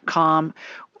AskJulieRyan.com,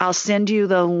 I'll send you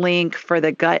the link for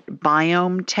the gut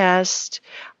biome test.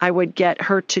 I would get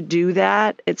her to do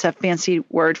that. It's a fancy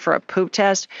word for a poop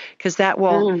test because that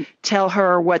will tell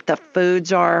her what the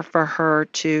foods are for her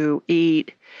to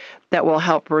eat that will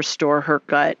help restore her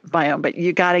gut biome. But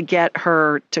you got to get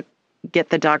her to get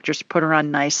the doctors to put her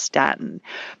on nystatin.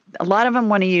 A lot of them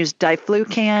want to use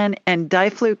diflucan, and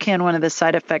diflucan, one of the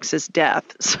side effects is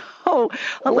death. So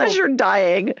unless you're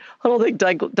dying, I don't think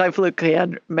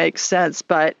diflucan makes sense,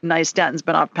 but nystatin's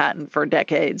been off patent for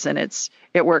decades, and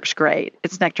it works great.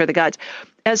 It's nectar of the gods.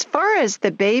 As far as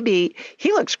the baby,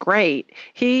 he looks great.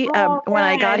 When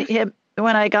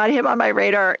I got him on my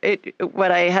radar,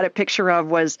 what I had a picture of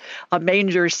was a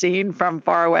manger scene from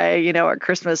far away, at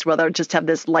Christmas, where they'll just have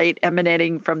this light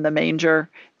emanating from the manger.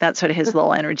 That's what his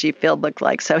little energy field looked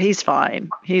like. So he's fine.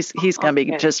 He's going to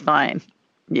be just fine.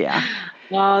 Yeah.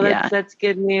 Oh, that's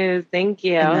good news. Thank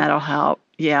you. And that'll help.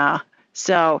 Yeah.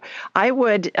 So I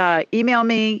would email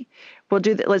me.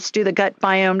 Let's do the gut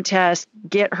biome test.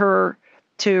 Get her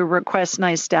to request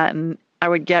nystatin. I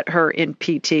would get her in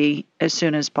PT as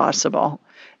soon as possible,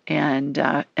 and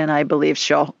I believe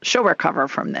she'll recover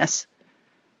from this.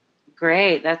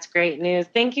 Great, that's great news.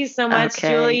 Thank you so much, Okay.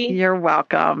 Julie. You're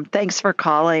welcome. Thanks for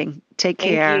calling. Take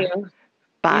care. Thank you.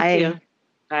 Bye. You too.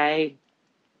 Bye.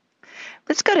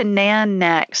 Let's go to Nan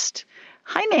next.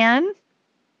 Hi, Nan.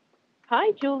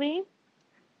 Hi, Julie.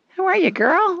 How are you,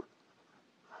 girl?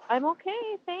 I'm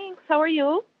okay, thanks. How are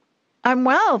you? I'm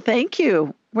well, thank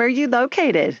you. Where are you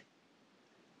located?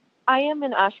 I am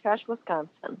in Oshkosh,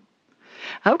 Wisconsin.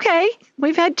 Okay.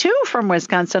 We've had 2 from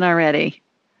Wisconsin already.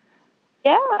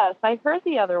 Yes, I heard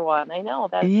the other one. I know.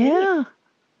 That's yeah. Neat.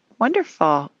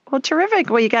 Wonderful. Well,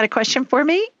 terrific. Well, you got a question for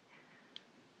me?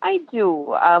 I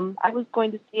do. I was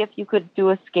going to see if you could do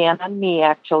a scan on me,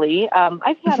 actually.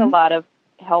 I've had a lot of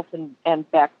health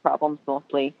and back problems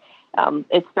mostly.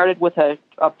 It started with a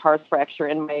pars fracture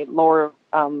in my lower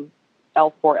L4,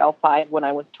 L5 when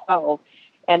I was 12.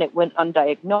 And it went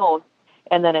undiagnosed,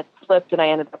 and then it slipped, and I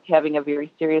ended up having a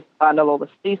very serious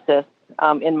spondylolisthesis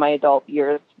in my adult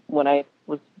years when I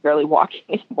was barely walking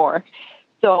anymore.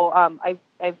 So I've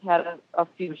had a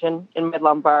fusion in my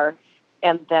lumbar,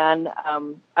 and then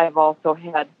I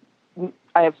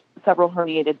have several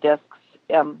herniated discs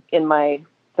in my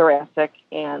thoracic,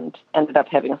 and ended up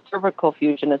having a cervical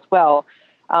fusion as well.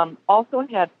 Also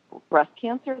had breast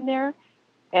cancer in there,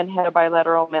 and had a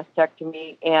bilateral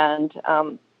mastectomy and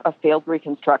a failed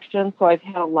reconstruction. So I've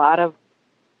had a lot of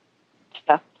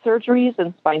chest surgeries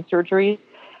and spine surgeries.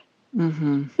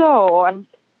 Mm-hmm. So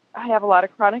I have a lot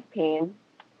of chronic pain,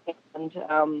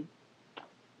 and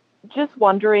just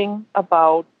wondering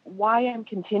about why I'm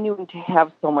continuing to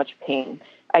have so much pain,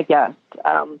 I guess.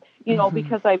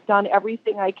 Because I've done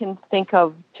everything I can think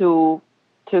of to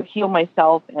heal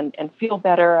myself and feel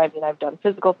better. I mean, I've done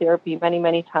physical therapy many,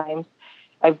 many times.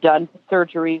 I've done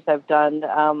surgeries. I've done,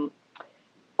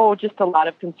 just a lot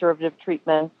of conservative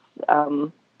treatments,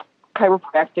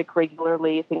 chiropractic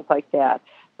regularly, things like that.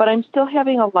 But I'm still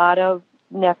having a lot of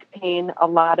neck pain, a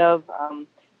lot of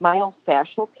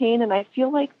myofascial pain, and I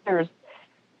feel like there's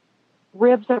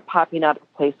ribs are popping out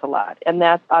of place a lot, and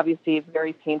that's obviously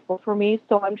very painful for me.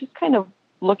 So I'm just kind of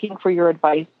looking for your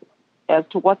advice as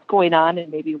to what's going on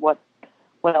and maybe what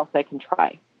else I can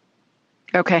try.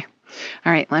 Okay.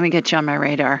 All right. Let me get you on my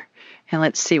radar and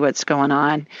let's see what's going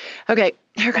on. Okay.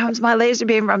 Here comes my laser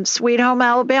beam from Sweet Home,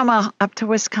 Alabama up to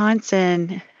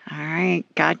Wisconsin. All right.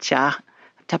 Gotcha.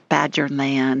 Up to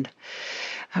Badgerland.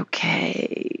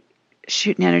 Okay.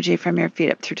 Shooting energy from your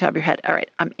feet up through top of your head. All right.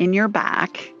 I'm in your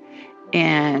back.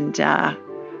 And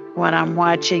what I'm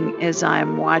watching is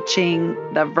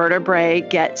the vertebrae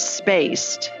get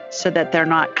spaced so that they're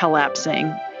not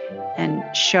collapsing and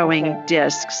showing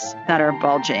discs that are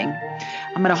bulging.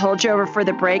 I'm going to hold you over for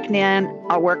the break, Nan.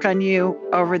 I'll work on you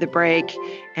over the break,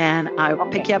 and I'll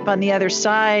pick you up on the other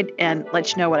side and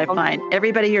let you know what I find.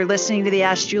 Everybody, you're listening to the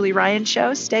Ask Julie Ryan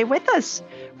Show. Stay with us.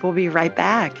 We'll be right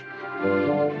back.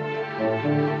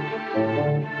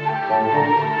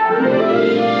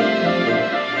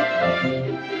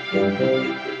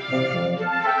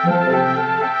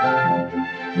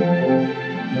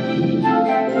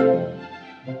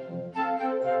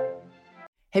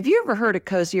 Have you ever heard of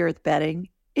Cozy Earth bedding?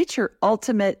 It's your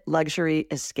ultimate luxury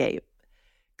escape.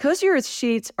 Cozy Earth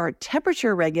sheets are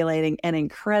temperature regulating and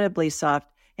incredibly soft,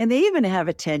 and they even have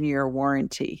a 10-year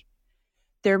warranty.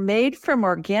 They're made from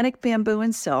organic bamboo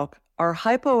and silk, are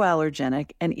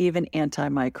hypoallergenic, and even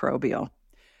antimicrobial.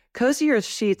 Cozy Earth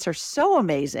sheets are so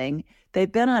amazing,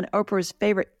 they've been on Oprah's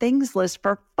favorite things list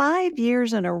for 5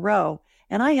 years in a row,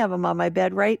 and I have them on my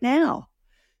bed right now.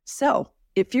 So,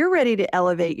 if you're ready to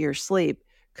elevate your sleep,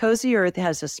 Cozy Earth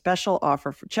has a special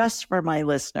offer just for my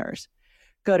listeners.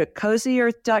 Go to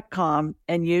cozyearth.com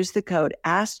and use the code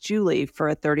AskJulie for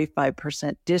a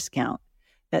 35% discount.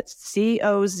 That's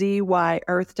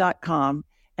COZYearth.com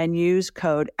and use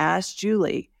code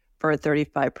AskJulie for a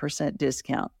 35%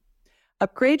 discount.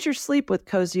 Upgrade your sleep with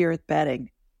Cozy Earth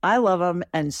bedding. I love them,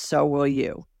 and so will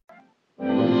you.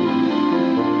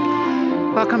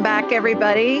 Welcome back,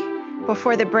 everybody.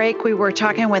 Before the break, we were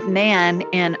talking with Nan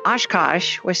in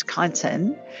Oshkosh,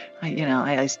 Wisconsin.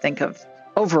 I always think of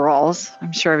overalls.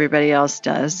 I'm sure everybody else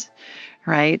does,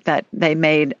 right? That they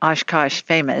made Oshkosh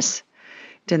famous,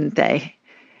 didn't they?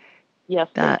 Yes,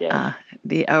 they did.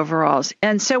 The overalls.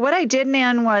 And so what I did,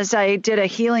 Nan, was I did a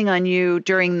healing on you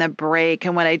during the break.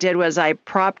 And what I did was I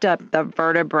propped up the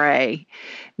vertebrae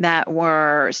that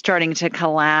were starting to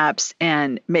collapse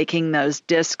and making those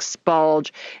discs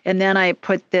bulge. And then I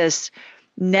put this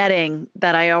netting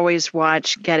that I always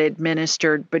watch get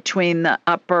administered between it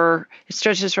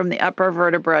stretches from the upper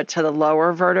vertebra to the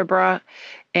lower vertebra,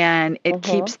 and it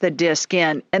keeps the disc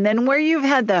in. And then where you've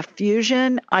had the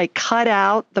fusion, I cut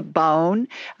out the bone.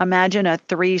 Imagine a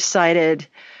 3-sided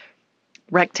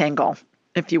rectangle,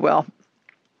 if you will,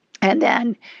 and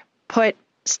then put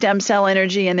stem cell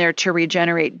energy in there to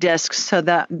regenerate discs so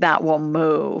that will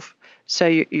move. So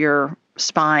your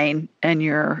spine and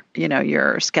your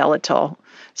skeletal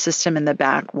system in the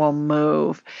back will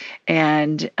move.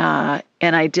 And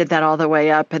I did that all the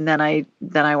way up, and then I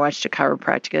watched a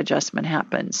chiropractic adjustment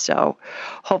happen. So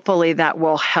hopefully that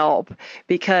will help,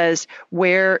 because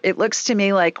where it looks to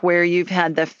me like where you've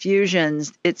had the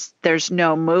fusions, there's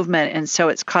no movement, and so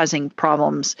it's causing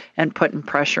problems and putting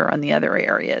pressure on the other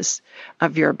areas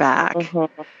of your back.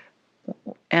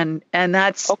 And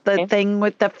that's the thing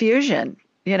with the fusion.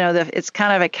 It's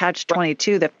kind of a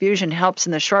catch-22. The fusion helps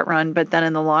in the short run, but then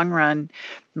in the long run,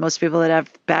 most people that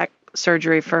have back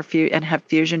surgery and have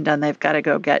fusion done, they've got to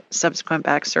go get subsequent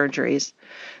back surgeries.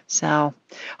 So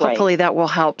hopefully that will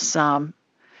help some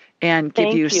and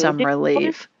give you some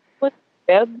relief. With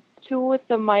ribs too, with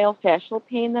the myofascial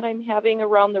pain that I'm having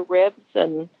around the ribs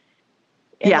and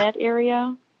in that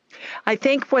area. I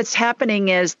think what's happening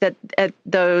is that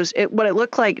what it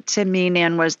looked like to me,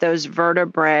 Nan, was those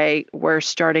vertebrae were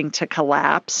starting to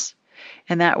collapse,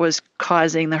 and that was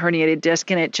causing the herniated disc,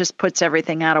 and it just puts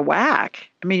everything out of whack.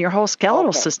 I mean, your whole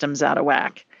skeletal system's out of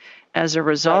whack as a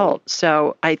result. Right.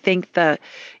 So I think the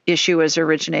issue is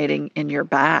originating in your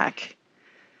back.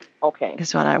 Okay.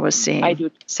 Is what I was seeing. I do.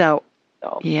 So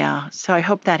So Yeah. So I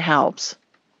hope that helps.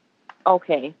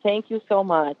 okay, thank you so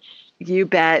much. You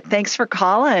bet. Thanks for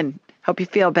calling. Hope you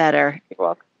feel better. You're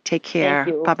welcome. Take care.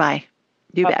 Thank you. Bye-bye.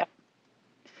 You Bye-bye. bet.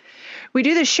 We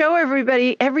do the show,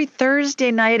 everybody, every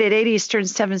Thursday night at 8 Eastern,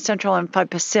 7 Central, and 5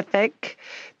 Pacific.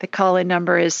 The call-in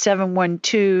number is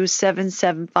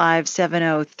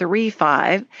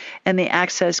 712-775-7035, and the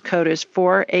access code is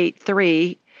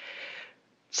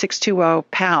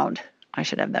 483-620-pound. I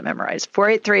should have that memorized.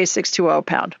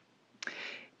 483-620-pound.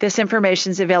 This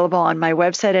information is available on my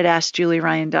website at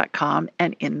AskJulieRyan.com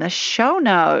and in the show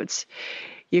notes.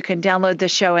 You can download the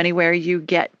show anywhere you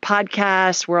get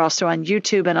podcasts. We're also on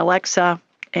YouTube and Alexa.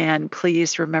 And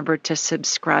please remember to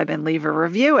subscribe and leave a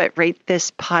review at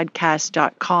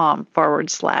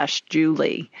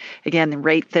ratethispodcast.com/Julie. Again,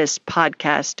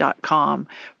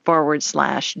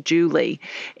 ratethispodcast.com/Julie.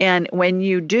 And when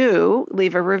you do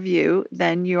leave a review,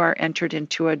 then you are entered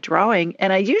into a drawing.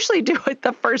 And I usually do it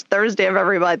the first Thursday of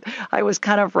every month. I was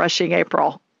kind of rushing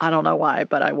April. I don't know why,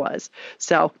 but I was.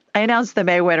 So I announced the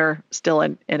May winner still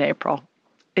in April.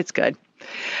 It's good.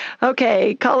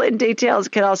 Okay, call-in details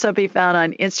can also be found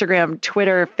on Instagram,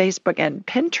 Twitter, Facebook, and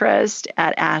Pinterest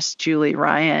at Ask Julie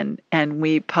Ryan. And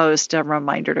we post a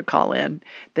reminder to call in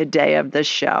the day of the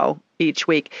show each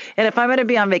week. And if I'm going to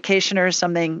be on vacation or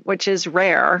something, which is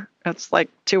rare, it's like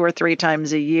 2 or 3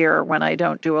 times a year when I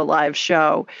don't do a live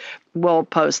show, we'll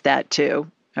post that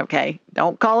too. Okay,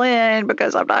 don't call in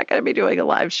because I'm not going to be doing a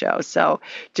live show. So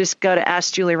just go to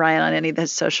Ask Julie Ryan on any of the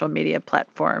social media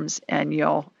platforms and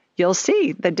you'll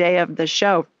see the day of the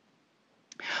show.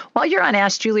 While you're on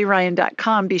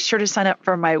AskJulieRyan.com, be sure to sign up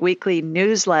for my weekly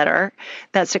newsletter.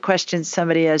 That's a question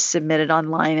somebody has submitted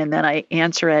online, and then I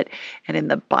answer it. And in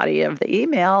the body of the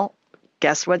email,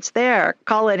 guess what's there?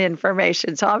 Call-in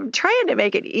information. So I'm trying to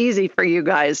make it easy for you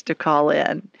guys to call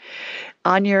in.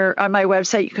 On my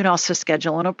website, you can also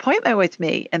schedule an appointment with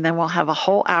me, and then we'll have a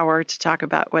whole hour to talk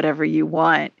about whatever you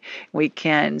want. We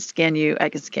can scan you. I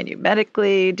can scan you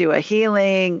medically, do a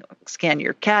healing, scan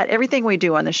your cat, everything we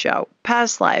do on the show.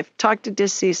 Past life, talk to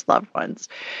deceased loved ones,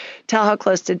 tell how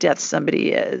close to death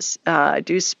somebody is,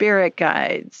 do spirit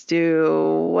guides,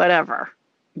 do whatever.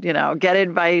 Get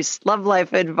advice, love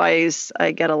life advice.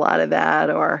 I get a lot of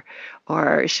that. Or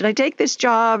should I take this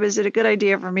job? Is it a good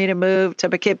idea for me to move to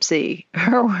Poughkeepsie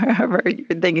or wherever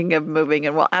you're thinking of moving?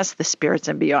 And we'll ask the spirits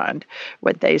and beyond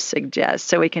what they suggest.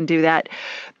 So we can do that.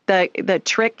 The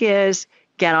trick is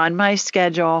get on my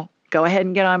schedule. Go ahead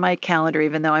and get on my calendar,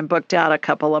 even though I'm booked out a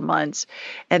couple of months.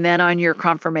 And then on your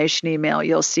confirmation email,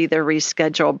 you'll see the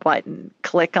reschedule button.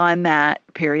 Click on that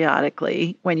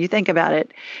periodically when you think about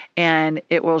it, and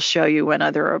it will show you when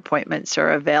other appointments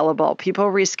are available. People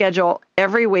reschedule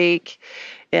every week,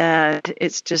 and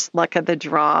it's just luck of the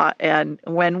draw. And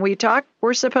when we talk,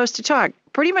 we're supposed to talk.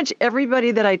 Pretty much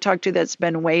everybody that I talk to that's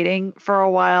been waiting for a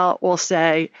while will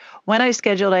say, when I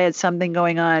scheduled, I had something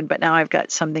going on, but now I've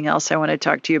got something else I want to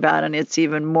talk to you about, and it's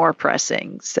even more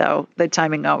pressing. So the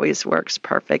timing always works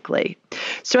perfectly.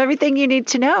 So everything you need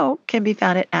to know can be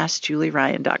found at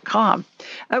AskJulieRyan.com.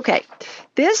 Okay,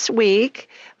 this week,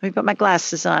 let me put my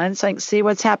glasses on so I can see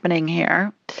what's happening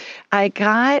here. I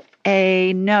got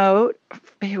a note.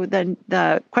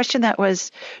 The question that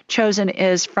was chosen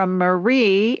is from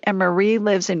Marie, and Marie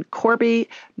lives in Corby,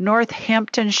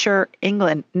 Northamptonshire,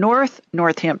 England.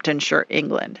 Northamptonshire,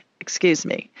 England. Excuse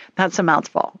me. That's a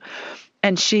mouthful.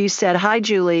 And she said, "Hi,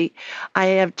 Julie. I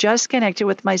have just connected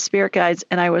with my spirit guides,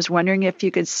 and I was wondering if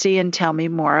you could see and tell me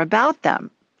more about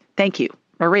them." Thank you,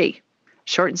 Marie.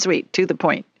 Short and sweet, to the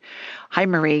point. Hi,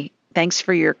 Marie. Thanks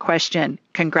for your question.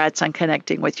 Congrats on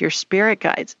connecting with your spirit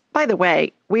guides. By the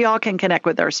way, we all can connect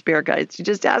with our spirit guides. You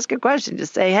just ask a question.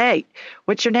 Just say, hey,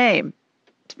 what's your name?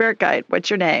 Spirit guide, what's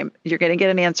your name? You're going to get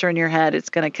an answer in your head. It's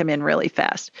going to come in really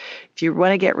fast. If you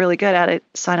want to get really good at it,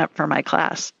 sign up for my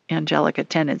class, Angelic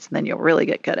Attendance, and then you'll really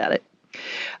get good at it.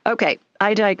 Okay,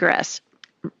 I digress.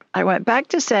 I went back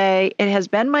to say, it has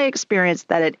been my experience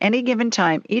that at any given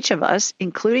time, each of us,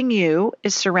 including you,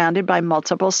 is surrounded by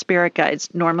multiple spirit guides,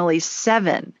 normally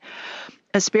 7.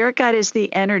 A spirit guide is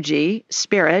the energy,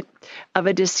 spirit, of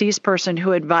a deceased person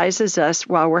who advises us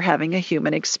while we're having a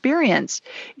human experience.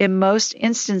 In most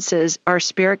instances, our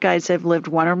spirit guides have lived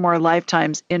one or more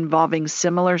lifetimes involving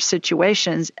similar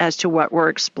situations as to what we're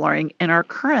exploring in our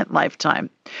current lifetime.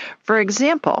 For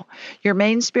example, your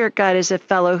main spirit guide is a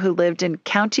fellow who lived in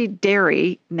County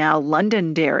Derry, now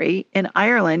Londonderry, in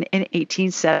Ireland in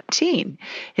 1817.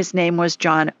 His name was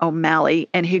John O'Malley,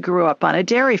 and he grew up on a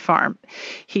dairy farm.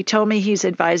 He told me he's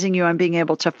advising you on being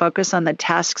able to focus on the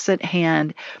tasks at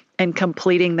hand and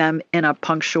completing them in a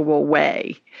punctual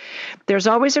way. There's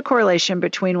always a correlation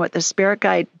between what the spirit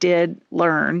guide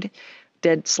learned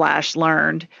in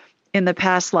the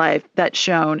past life that's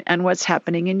shown and what's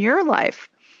happening in your life.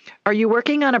 Are you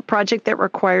working on a project that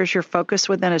requires your focus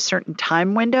within a certain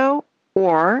time window?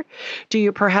 Or do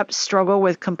you perhaps struggle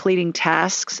with completing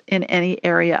tasks in any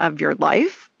area of your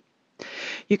life?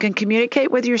 You can communicate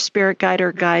with your spirit guide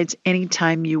or guides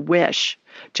anytime you wish.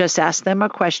 Just ask them a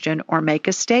question or make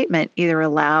a statement, either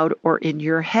aloud or in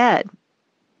your head.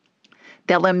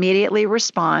 They'll immediately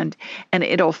respond, and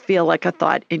it'll feel like a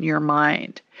thought in your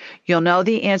mind. You'll know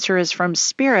the answer is from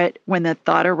spirit when the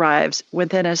thought arrives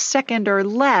within a second or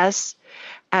less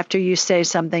after you say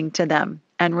something to them.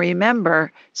 And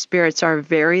remember, spirits are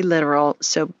very literal,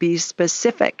 so be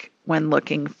specific when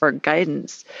looking for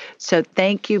guidance. So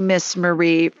thank you, Miss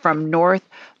Marie from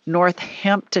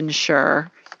Northamptonshire,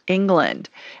 England.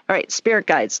 All right, spirit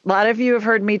guides. A lot of you have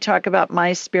heard me talk about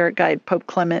my spirit guide, Pope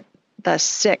Clement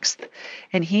VI,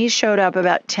 and he showed up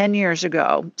about 10 years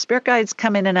ago. Spirit guides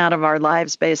come in and out of our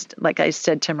lives based, like I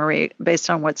said to Marie, based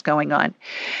on what's going on.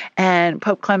 And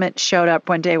Pope Clement showed up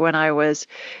one day when I was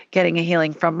getting a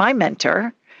healing from my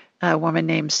mentor, a woman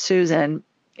named Susan,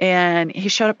 and he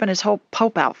showed up in his whole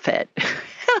Pope outfit.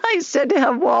 And I said to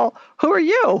him, well, who are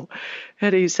you?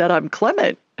 And he said, I'm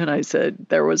Clement. And I said,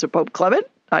 there was a Pope Clement?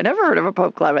 I never heard of a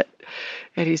Pope Clement.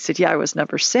 And he said, yeah, I was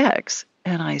number 6.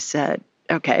 And I said,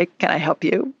 okay, can I help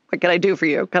you? What can I do for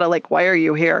you? Kind of like, why are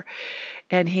you here?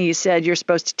 And he said, you're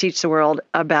supposed to teach the world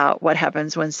about what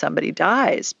happens when somebody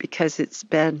dies, because it's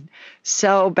been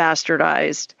so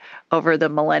bastardized over the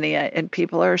millennia and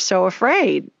people are so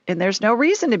afraid, and there's no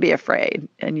reason to be afraid.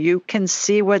 And you can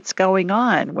see what's going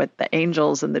on with the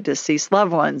angels and the deceased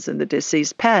loved ones and the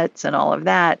deceased pets and all of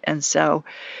that. And so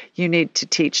you need to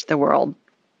teach the world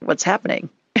what's happening.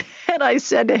 And I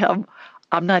said to him,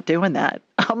 I'm not doing that.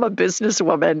 I'm a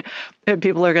businesswoman and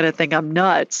people are going to think I'm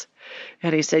nuts.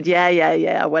 And he said,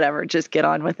 yeah, whatever, just get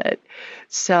on with it.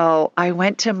 So I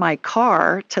went to my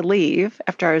car to leave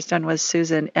after I was done with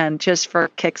Susan, and just for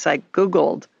kicks, I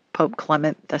Googled Pope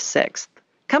Clement VI.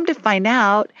 Come to find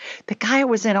out, the guy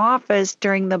was in office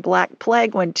during the Black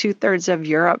Plague when 2/3 of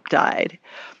Europe died.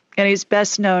 And he's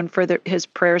best known for his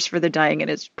prayers for the dying and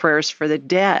his prayers for the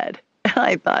dead. And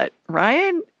I thought,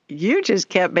 Ryan, you just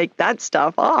can't make that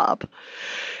stuff up.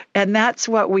 And that's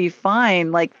what we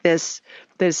find, like this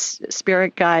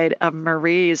spirit guide of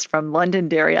Marie's from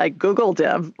Londonderry. I Googled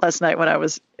him last night when I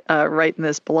was writing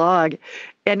this blog,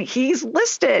 and he's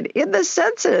listed in the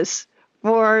census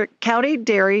for County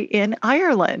Derry in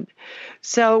Ireland.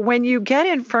 So when you get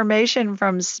information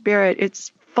from spirit,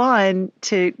 it's fun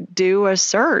to do a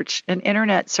search, an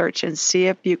internet search, and see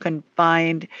if you can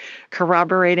find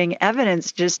corroborating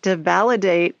evidence just to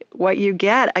validate what you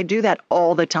get. I do that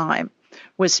all the time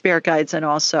with spirit guides and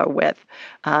also with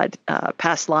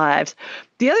past lives.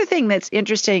 The other thing that's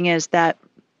interesting is that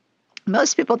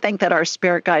most people think that our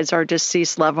spirit guides are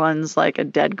deceased loved ones, like a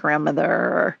dead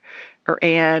grandmother or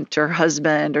aunt or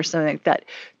husband or something like that.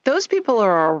 Those people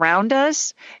are around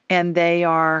us and they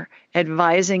are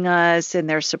advising us and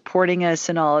they're supporting us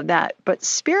and all of that. But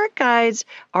spirit guides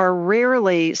are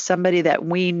rarely somebody that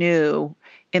we knew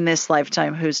in this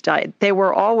lifetime who's died. They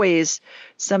were always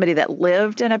somebody that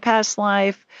lived in a past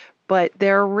life, but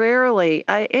they're rarely,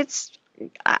 I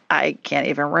can't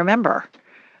even remember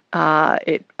a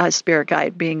spirit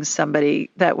guide being somebody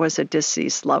that was a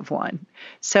deceased loved one.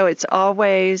 So it's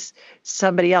always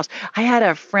somebody else. I had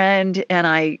a friend and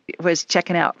I was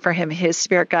checking out for him his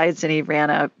spirit guides, and he ran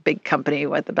a big company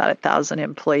with about 1,000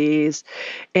 employees.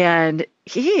 And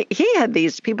he had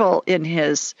these people in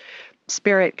his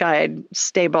spirit guide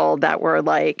stable that were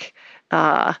like,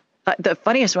 the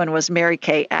funniest one was Mary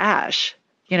Kay Ash,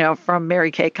 from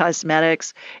Mary Kay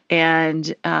Cosmetics. And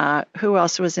who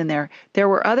else was in there? There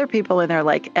were other people in there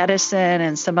like Edison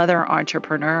and some other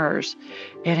entrepreneurs.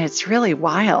 And it's really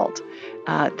wild.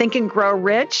 Think and Grow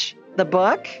Rich, the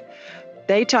book,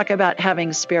 they talk about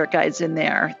having spirit guides in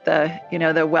there.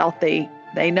 The wealthy,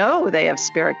 they know they have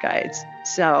spirit guides.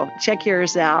 So check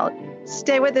yours out.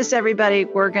 Stay with us, everybody.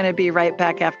 We're going to be right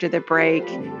back after the break.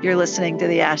 You're listening to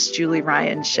the Ask Julie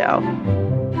Ryan Show.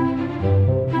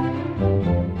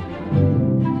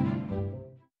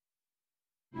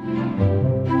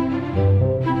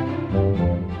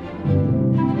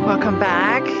 Welcome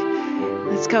back.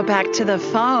 Let's go back to the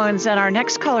phones. And our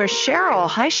next caller is Cheryl.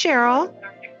 Hi, Cheryl.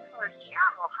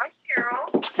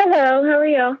 Hello, how are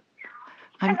you?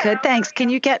 I'm good, thanks. Can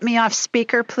you get me off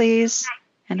speaker, please,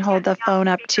 and hold the phone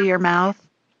up to your mouth?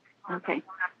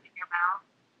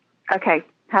 Okay,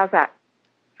 how's that?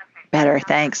 Better,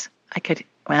 thanks.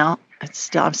 Well,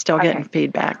 I'm still getting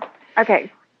feedback.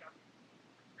 Okay.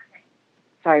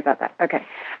 Sorry about that. Okay.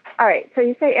 All right. So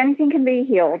you say anything can be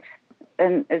healed,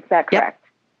 and is that correct?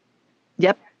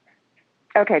 Yep.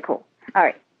 Okay, cool. All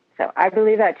right. So I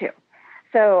believe that too.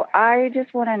 So I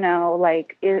just want to know,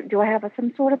 like, do I have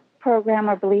some sort of program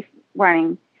or belief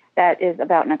running that is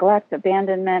about neglect,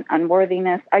 abandonment,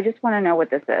 unworthiness? I just want to know what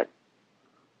this is.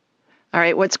 All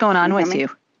right. What's going on with you?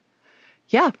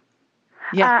 Yeah.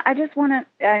 Yeah. I just want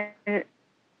to,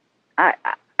 I've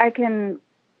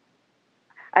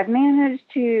managed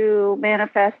to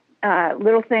manifest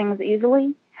little things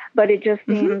easily, but it just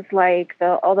seems like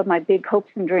all of my big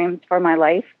hopes and dreams for my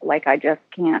life, like I just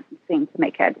can't seem to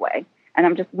make headway. And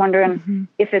I'm just wondering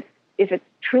if it's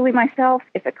truly myself,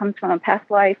 if it comes from a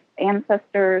past life,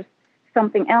 ancestors,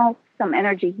 something else, some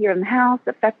energy here in the house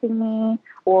affecting me,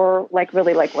 or like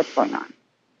really like what's going on.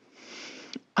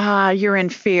 You're in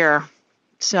fear.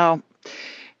 So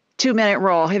 2-minute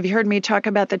rule. Have you heard me talk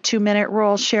about the 2-minute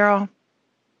rule, Cheryl?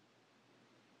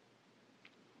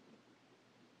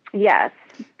 Yes.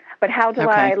 But how do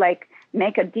I like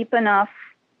make a deep enough,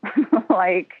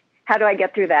 like, how do I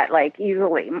get through that, like,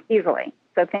 easily?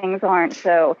 So things aren't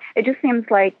so, it just seems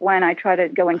like when I try to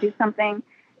go and do something,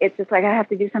 it's just like I have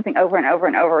to do something over and over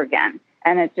and over again.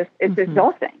 And it's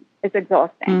exhausting. It's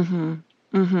exhausting.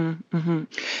 I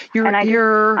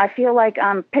feel like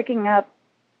I'm picking up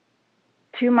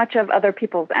too much of other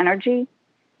people's energy.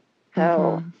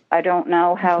 So I don't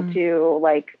know how to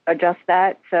like adjust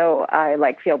that. So I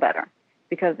like feel better.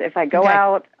 Because if I go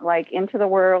out like into the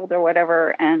world or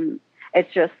whatever, and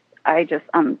it's just,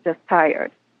 I'm just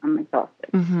tired. I'm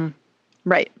exhausted.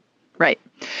 Right.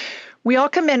 We all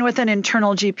come in with an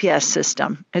internal GPS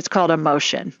system. It's called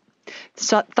emotion.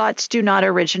 So thoughts do not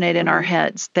originate in our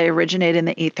heads. They originate in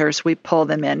the ethers. We pull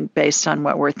them in based on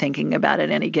what we're thinking about at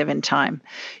any given time.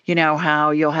 You know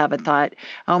how you'll have a thought,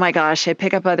 oh my gosh, I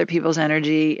pick up other people's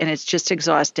energy and it's just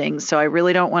exhausting. So I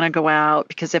really don't want to go out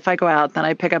because if I go out, then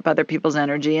I pick up other people's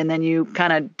energy. And then you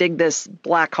kind of dig this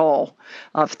black hole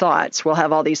of thoughts. We'll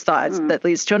have all these thoughts that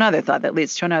leads to another thought that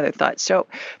leads to another thought. So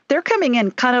they're coming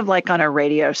in kind of like on a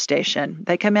radio station.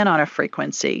 They come in on a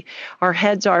frequency. Our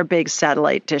heads are big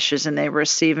satellite dishes and they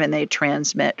receive and they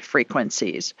transmit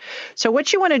frequencies. So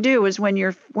what you want to do is when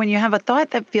you have a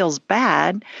thought that feels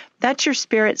bad, that's your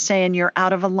spirit saying you're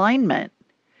out of alignment.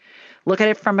 Look at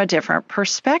it from a different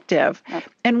perspective.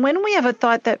 And when we have a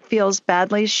thought that feels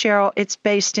badly, Cheryl, it's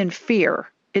based in fear.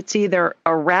 It's either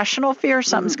a rational fear,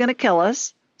 something's going to kill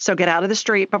us, so get out of the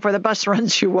street before the bus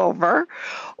runs you over,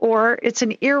 or it's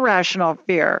an irrational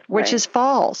fear, which is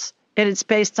false. And it's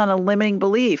based on a limiting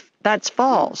belief. That's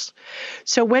false.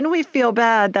 So when we feel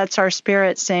bad, that's our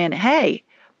spirit saying, hey,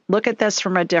 look at this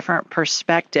from a different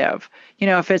perspective. You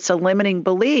know, if it's a limiting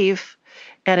belief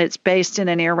and it's based in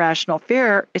an irrational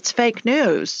fear, it's fake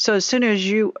news. So as soon as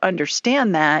you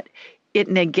understand that, it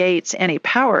negates any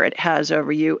power it has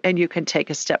over you and you can take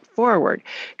a step forward.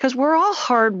 Because we're all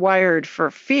hardwired for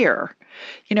fear.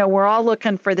 You know, we're all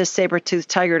looking for this saber-toothed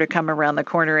tiger to come around the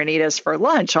corner and eat us for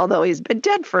lunch, although he's been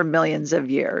dead for millions of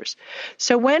years.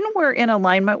 So when we're in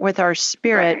alignment with our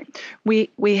spirit,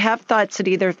 we have thoughts that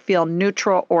either feel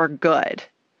neutral or good.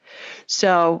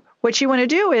 So what you want to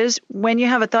do is when you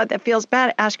have a thought that feels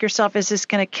bad, ask yourself, is this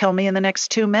going to kill me in the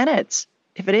next 2 minutes?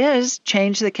 If it is,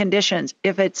 change the conditions.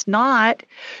 If it's not,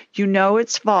 you know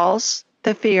it's false,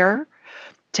 the fear.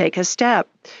 Take a step.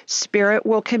 Spirit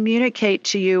will communicate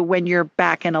to you when you're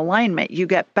back in alignment. You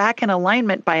get back in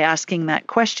alignment by asking that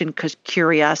question because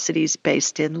curiosity is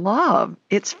based in love.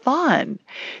 It's fun.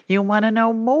 You want to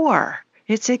know more.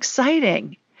 It's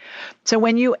exciting. So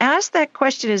when you ask that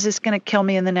question, is this going to kill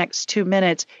me in the next 2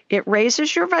 minutes? It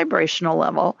raises your vibrational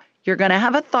level. You're going to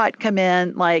have a thought come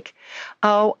in like,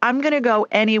 oh, I'm going to go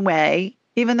anyway,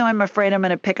 even though I'm afraid I'm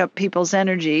going to pick up people's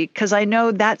energy, because I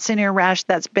know that's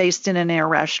that's based in an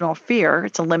irrational fear.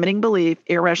 It's a limiting belief,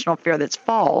 irrational fear that's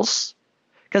false,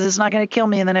 because it's not going to kill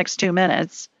me in the next 2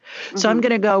 minutes. So I'm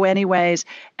going to go anyways,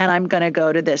 and I'm going to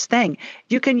go to this thing.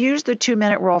 You can use the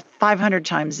 2-minute rule 500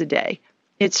 times a day.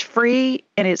 It's free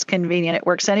and it's convenient. It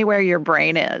works anywhere your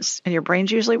brain is, and your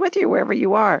brain's usually with you wherever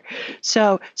you are.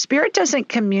 So Spirit doesn't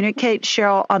communicate,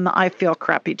 Cheryl, on the I feel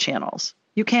crappy channels.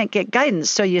 You can't get guidance,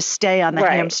 so you stay on the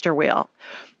hamster wheel.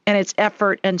 And it's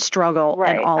effort and struggle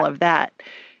and all of that.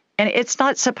 And it's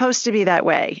not supposed to be that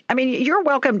way. I mean, you're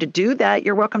welcome to do that.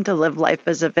 You're welcome to live life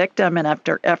as a victim and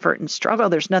after effort and struggle.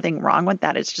 There's nothing wrong with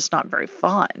that. It's just not very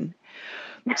fun.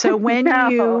 So when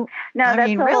that's the whole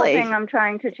thing I'm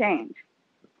trying to change.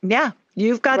 Yeah,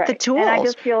 you've got the tools. And I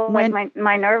just feel like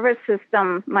my nervous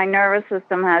system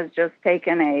has just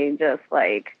taken a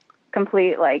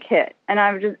complete like hit. And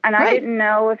I Right. didn't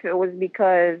know if it was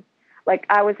because like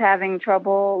I was having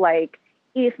trouble, like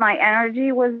if my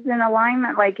energy was in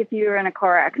alignment, like if you're in a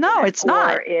car accident. No, it's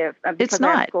not. Or if, because It's I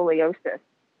have not. scoliosis.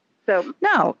 So,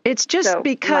 No, it's just so my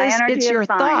because energy it's is your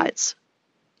fine. thoughts.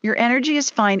 Your energy is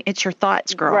fine. It's your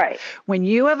thoughts, girl. Right. When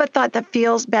you have a thought that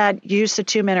feels bad, use the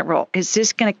 2-minute rule. Is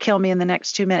this going to kill me in the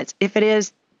next 2 minutes? If it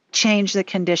is, change the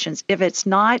conditions. If it's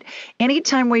not,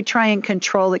 anytime we try and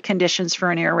control the conditions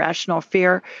for an irrational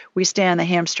fear, we stay on the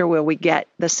hamster wheel. We get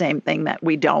the same thing that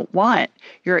we don't want.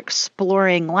 You're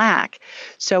exploring lack.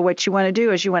 So what you want to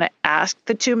do is you want to ask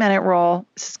the 2-minute rule.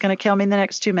 This is going to kill me in the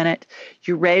next 2 minutes.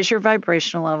 You raise your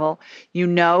vibrational level. You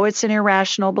know it's an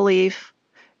irrational belief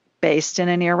based in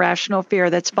an irrational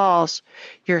fear that's false.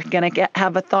 You're going to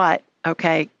have a thought,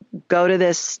 okay, go to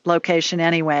this location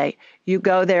anyway. You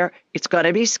go there. It's going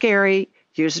to be scary.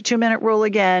 Use the 2-minute rule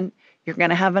again. You're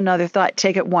going to have another thought.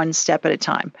 Take it one step at a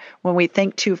time. When we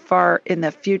think too far in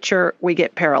the future, we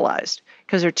get paralyzed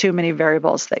because there are too many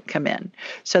variables that come in.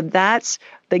 So that's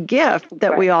the gift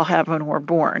that we all have when we're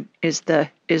born is the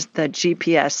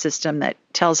GPS system that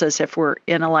tells us if we're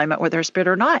in alignment with our spirit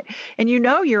or not. And you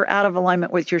know you're out of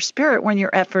alignment with your spirit when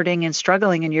you're efforting and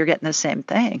struggling and you're getting the same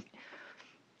thing.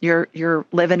 You're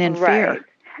living in fear.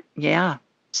 Yeah.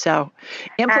 So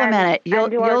implement it.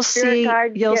 You'll see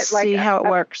how it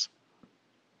works.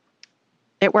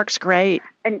 It works great.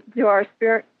 And do our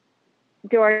spirit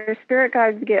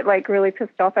guides get like really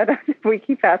pissed off at us if we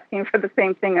keep asking for the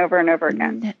same thing over and over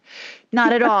again?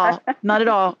 Not at all. Not at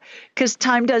all. Because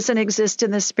time doesn't exist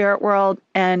in the spirit world,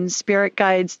 and spirit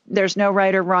guides, there's no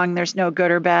right or wrong. There's no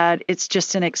good or bad. It's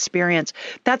just an experience.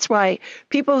 That's why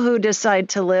people who decide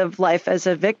to live life as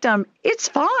a victim, it's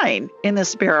fine in the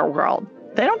spirit world.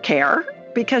 They don't care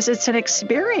because it's an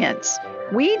experience.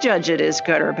 We judge it as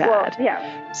good or bad. Well,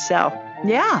 yeah. So,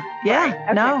 yeah. Right.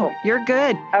 Okay, No, cool. you're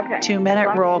good. Okay.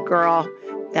 2-minute rule, girl.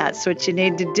 That's what you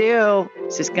need to do.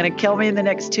 It's just going to kill me in the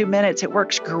next 2 minutes. It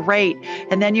works great.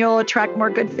 And then you'll attract more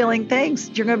good feeling things.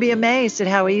 You're going to be amazed at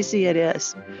how easy it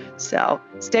is. So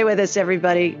stay with us,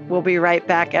 everybody. We'll be right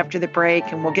back after the break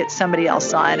and we'll get somebody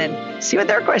else on and see what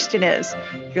their question is.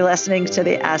 You're listening to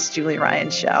the Ask Julie Ryan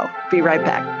Show. Be right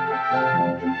back.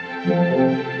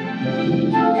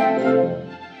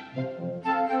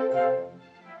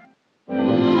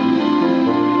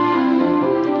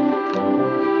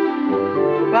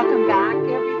 Welcome back,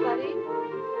 everybody.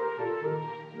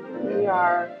 We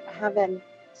are having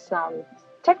some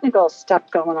technical stuff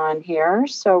going on here.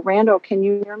 So, Randall, can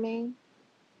you hear me?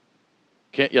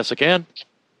 Yes, I can.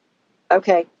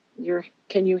 Okay.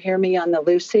 Can you hear me on the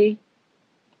Lucy?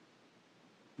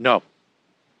 No.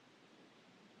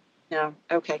 No.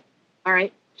 Okay. All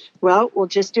right. Well, we'll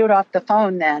just do it off the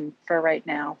phone then for right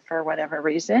now, for whatever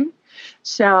reason.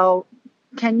 So,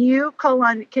 can you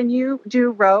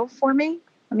do Ro for me?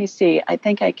 Let me see. I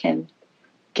think I can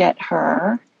get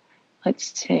her.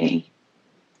 Let's see.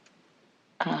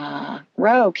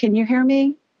 Ro, can you hear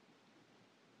me?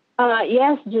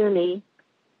 Yes, Julie.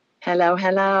 Hello.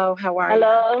 How are you?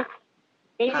 Hello.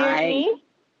 Can you Hi. hear me?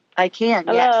 I can.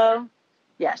 Hello.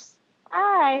 Yes.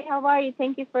 Hi. How are you?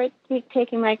 Thank you for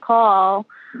taking my call.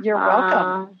 You're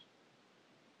welcome.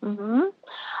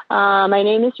 My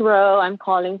name is Ro. I'm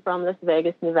calling from Las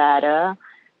Vegas, Nevada.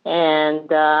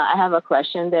 And I have a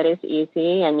question that is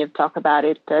easy, and you've talked about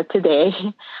it today.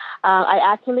 I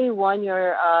actually won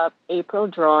your April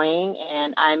drawing,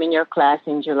 and I'm in your class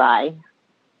in July.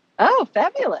 Oh,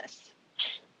 fabulous.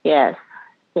 Yes,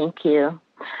 thank you.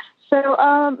 So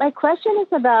my question is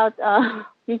about,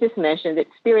 you just mentioned it,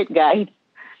 spirit guides.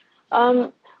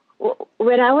 When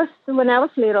I was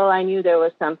little, I knew there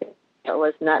was something that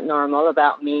was not normal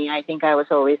about me. I think I was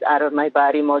always out of my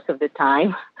body most of the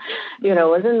time. It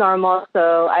wasn't normal.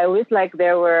 So I always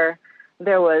there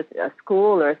was a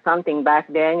school or something back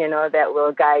then, that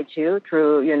will guide you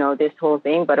through, this whole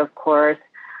thing. But of course,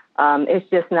 it's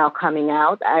just now coming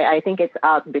out. I think it's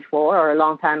out before or a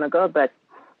long time ago, but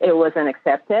it wasn't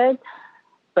accepted.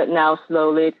 But now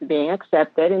slowly it's being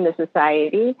accepted in the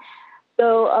society.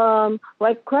 So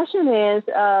my question is,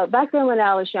 back then when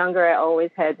I was younger, I always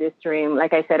had this dream.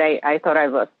 Like I said, I thought I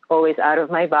was always out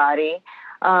of my body.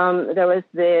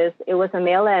 It was a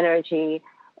male energy,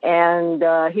 and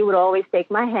he would always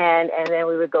take my hand, and then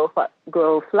we would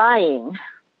go flying.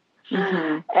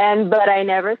 Mm-hmm. But I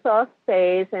never saw a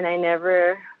face, and I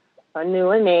never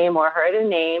knew a name or heard a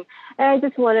name. And I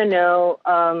just want to know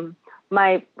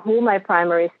who my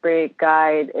primary spirit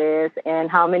guide is,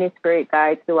 and how many spirit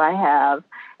guides do I have,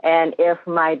 and if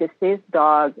my deceased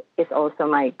dog is also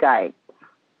my guide.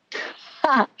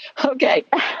 Okay.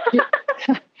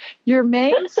 Your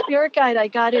main spirit guide I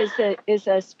got is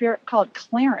a spirit called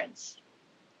Clarence,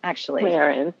 actually.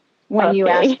 Clarence. When you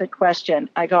Okay. asked the question,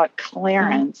 I got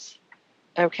Clarence.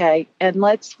 Okay. And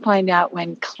let's find out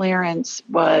when Clarence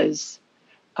was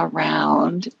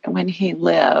around, when he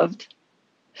lived.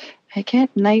 I get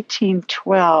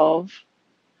 1912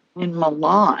 in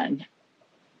Milan.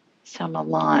 So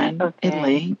Milan, Okay.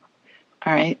 Italy.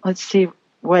 All right. Let's see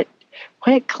what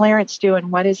did Clarence do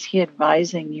and what is he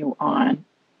advising you on?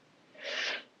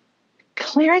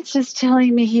 Clarence is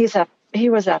telling me he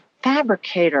was a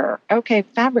fabricator. Okay,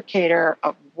 fabricator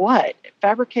of what?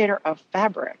 Fabricator of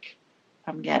fabric.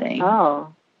 I'm getting.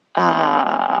 Oh.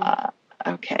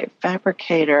 Okay,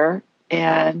 fabricator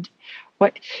and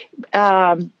what?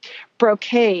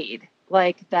 Brocade,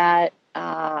 like that.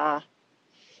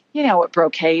 You know what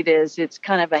brocade is? It's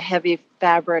kind of a heavy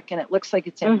fabric, and it looks like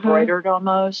it's embroidered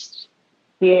almost.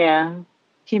 Yeah.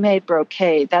 He made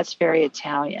brocade. That's very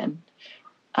Italian.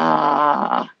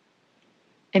 And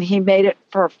he made it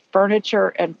for furniture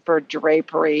and for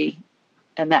drapery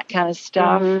and that kind of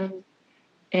stuff.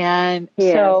 And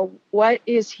so what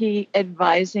is he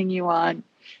advising you on?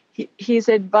 He's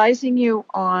advising you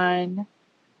on,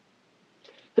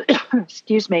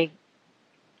 excuse me,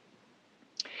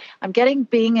 I'm getting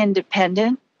being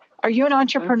independent. Are you an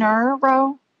entrepreneur,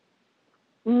 Ro?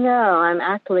 No, I'm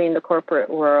actually in the corporate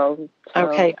world. So.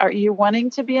 Okay. Are you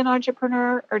wanting to be an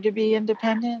entrepreneur or to be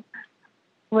independent?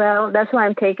 Well, that's why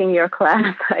I'm taking your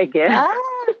class, I guess.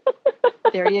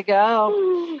 There you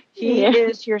go. He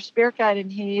is your spirit guide,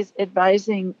 and he's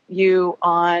advising you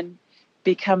on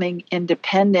becoming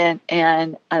independent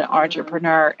and an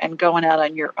entrepreneur and going out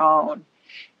on your own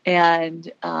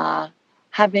and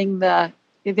having the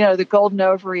golden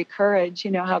ovary courage.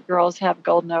 You know how girls have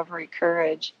golden ovary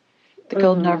courage. The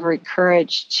golden ovary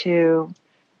courage to,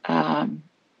 have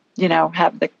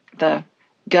the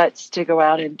guts to go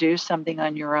out and do something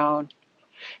on your own.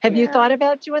 Have you thought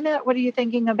about doing that? What are you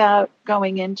thinking about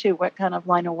going into? What kind of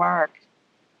line of work?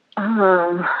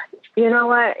 You know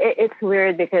what? It's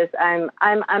weird because I'm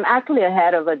actually a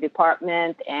head of a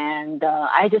department, and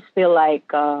I just feel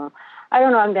like I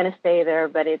don't know. I'm going to stay there,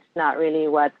 but it's not really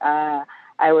what I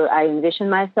envision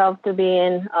myself to be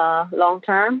in long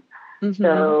term.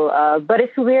 So, but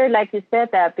it's weird, like you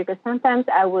said that, because sometimes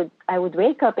I would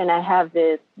wake up and I have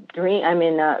this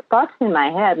thoughts in my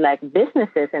head, like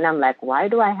businesses. And I'm like, why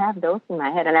do I have those in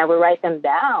my head? And I would write them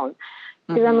down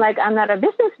because I'm like, I'm not a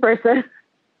business person.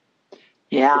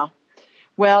 Yeah.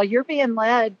 Well, you're being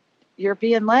led to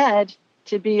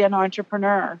be an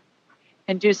entrepreneur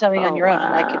and do something on your own.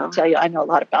 And I can tell you, I know a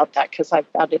lot about that because I've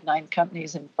founded 9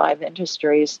 companies in 5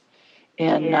 industries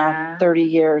in 30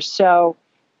 years. So,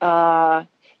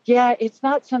 it's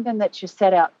not something that you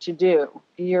set out to do.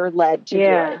 You're led to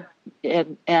do it.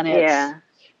 And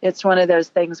it's one of those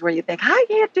things where you think, I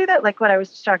can't do that. Like what I was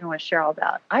just talking with Cheryl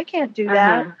about. I can't do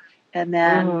that. And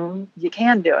then you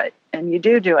can do it. And you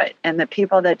do it. And the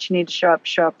people that you need to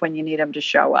show up when you need them to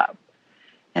show up.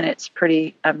 And it's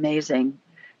pretty amazing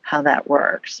how that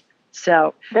works.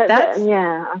 So that's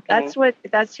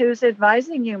who's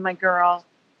advising you, my girl.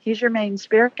 He's your main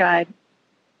spirit guide.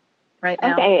 Right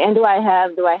now. Okay, and do I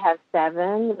have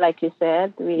 7, like you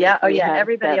said?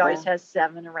 Everybody always has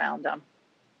 7 around them.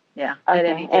 Yeah, at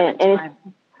any given time.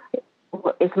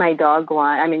 It's my dog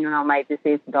one. I mean, my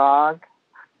deceased dog.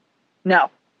 No,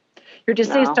 your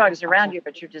deceased dog is around you,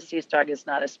 but your deceased dog is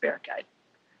not a spirit guide.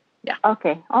 Yeah.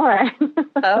 Okay. All right.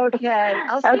 Okay.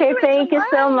 I'll see you thank you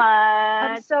so much.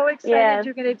 I'm so excited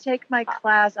you're going to take my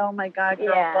class. Oh my God,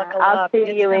 girl, buckle up. I'll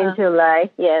see you in July.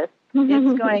 Yes.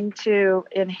 It's going to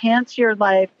enhance your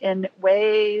life in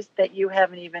ways that you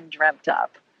haven't even dreamt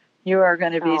up. You are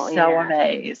going to be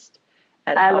amazed.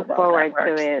 I look forward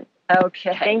to it.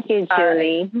 Okay. Thank you,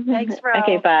 Julie. Right. Thanks, Ro.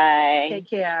 Okay, bye. Take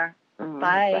care. Bye.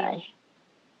 Bye.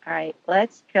 All right,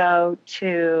 let's go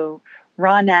to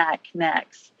Ronak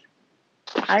next.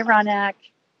 Hi, Ronak.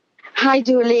 Hi,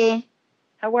 Julie.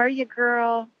 How are you,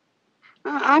 girl?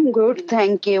 I'm good,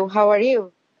 thank you. How are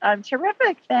you? I'm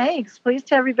terrific, thanks. Please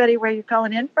tell everybody where you're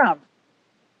calling in from.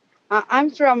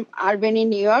 I'm from Albany,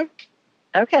 New York.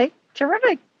 Okay,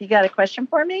 terrific. You got a question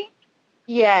for me?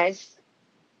 Yes.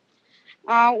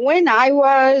 When I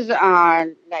was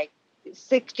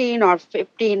 16 or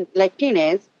 15, like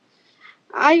teenage,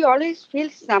 I always feel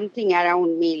something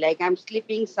around me, like I'm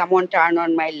sleeping, someone turn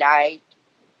on my light,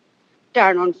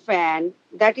 turn on fan.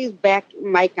 That is back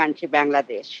my country,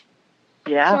 Bangladesh.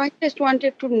 Yeah. So I just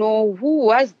wanted to know who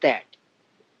was that.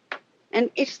 And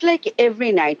it's like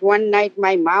every night. One night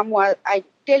I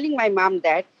telling my mom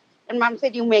that, and mom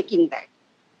said, you making that.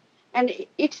 And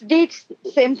it did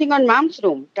same thing on mom's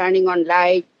room, turning on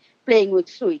light, playing with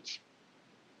Switch.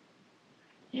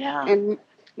 Yeah. And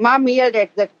Mom yelled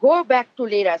at that, go back to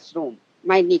Lyra's room.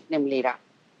 My nickname, Lyra.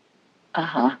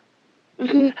 Uh-huh.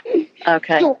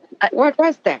 Okay. So, what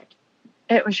was that?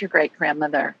 It was your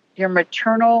great-grandmother, your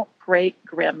maternal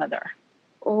great-grandmother.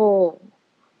 Oh.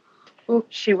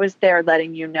 She was there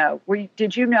letting you know.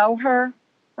 Did you know her,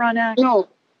 Ronak? No.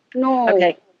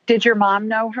 Okay. Did your mom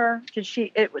know her? So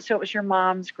it was your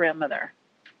mom's grandmother.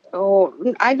 Oh,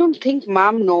 I don't think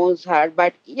Mom knows her,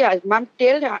 but yeah, Mom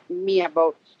told me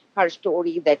about her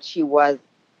story that she was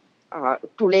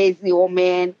too lazy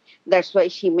woman. That's why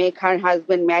she make her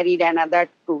husband married another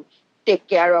to take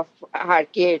care of her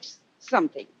kids,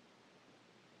 something.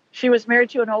 She was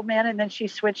married to an old man and then she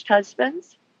switched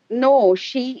husbands? No,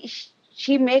 she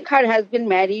make her husband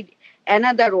married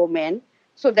another woman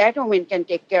so that woman can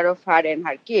take care of her and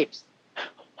her kids.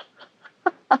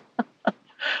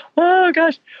 Oh,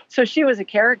 gosh. So she was a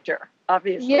character,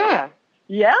 obviously. Yeah.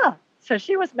 Yeah. So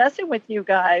she was messing with you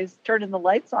guys, turning the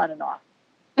lights on and off.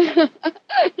 Oh,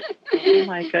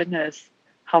 my goodness.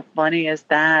 How funny is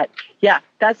that? Yeah,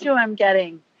 that's who I'm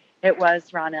getting. It was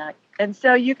Ronak. And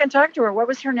so you can talk to her. What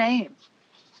was her name?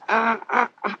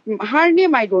 Her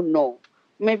name I don't know.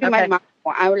 Maybe my mom.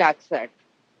 I will ask her.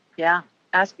 Yeah.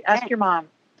 Ask your mom.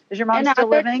 Is your mom still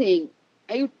living?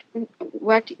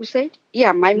 What you said?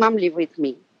 Yeah, my mom live with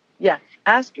me. Yeah.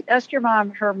 Ask your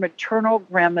mom her maternal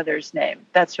grandmother's name.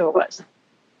 That's who it was.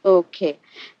 Okay.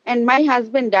 And my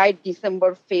husband died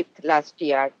December 5th last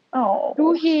year. Oh.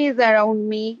 So he is around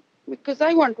me because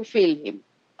I want to feel him.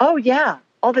 Oh, yeah.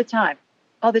 All the time.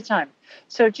 All the time.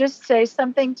 So just say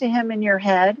something to him in your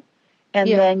head, and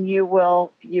then you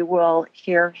will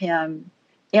hear him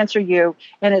answer you,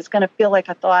 and it's going to feel like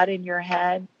a thought in your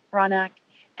head, Ronak,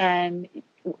 and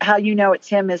how you know it's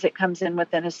him is it comes in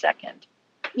within a second.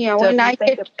 Yeah, so when I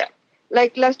get,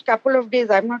 like last couple of days,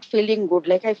 I'm not feeling good.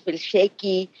 Like I feel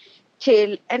shaky,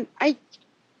 chill, and I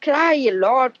cry a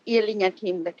lot, yelling at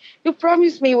him that, you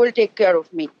promise me you will take care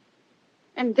of me.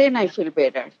 And then I feel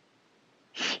better.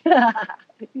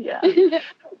 Yeah.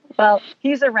 Well,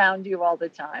 he's around you all the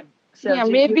time. So yeah,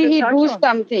 maybe he do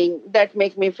something that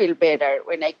make me feel better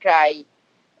when I cry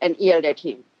and yell at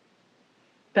him.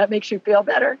 That makes you feel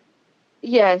better?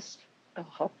 Yes. Oh,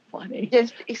 how funny.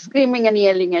 Just screaming and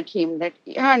yelling at him that,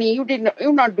 honey,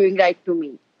 you're not doing right to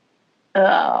me.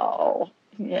 Oh,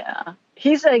 yeah.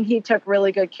 He's saying he took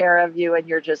really good care of you and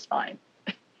you're just fine.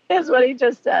 That's what he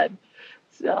just said.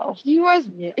 So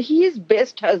he's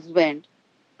best husband.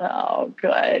 Oh,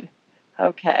 good.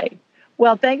 Okay.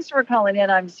 Well, thanks for calling in.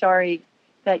 I'm sorry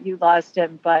that you lost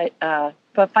him, but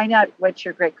find out what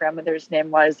your great grandmother's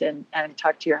name was and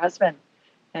talk to your husband,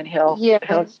 and he'll.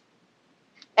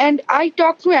 And I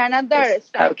talked to another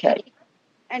psychic, okay,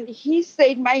 and he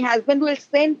said my husband will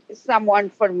send someone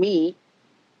for me,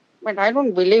 but I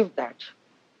don't believe that.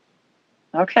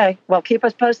 Okay. Well, keep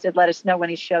us posted. Let us know when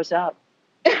he shows up.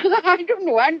 I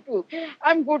don't want to.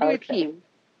 I'm good with him.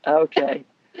 Okay.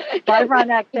 Bye,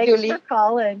 Ronak. Thanks for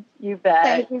calling. You bet.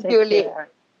 Thank you, Julie.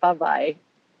 Bye-bye.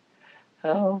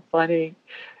 Oh, funny.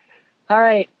 All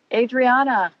right.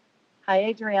 Adriana. Hi,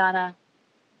 Adriana.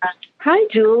 Hi,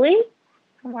 Julie.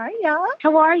 How are you?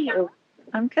 How are you?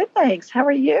 I'm good, thanks. How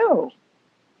are you?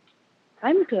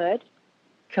 I'm good.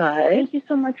 Good. Thank you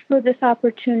so much for this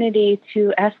opportunity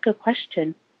to ask a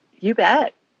question. You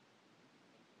bet.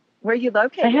 Where are you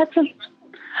located? I had some...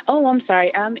 Oh, I'm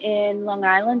sorry. I'm in Long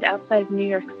Island, outside of New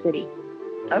York City.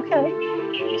 Okay.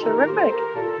 Terrific.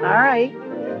 All right.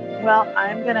 Well,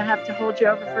 I'm going to have to hold you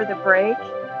over for the break,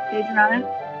 Adriana.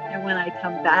 And when I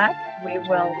come back, we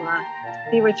will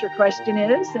see what your question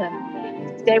is.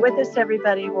 And stay with us,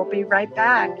 everybody. We'll be right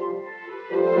back.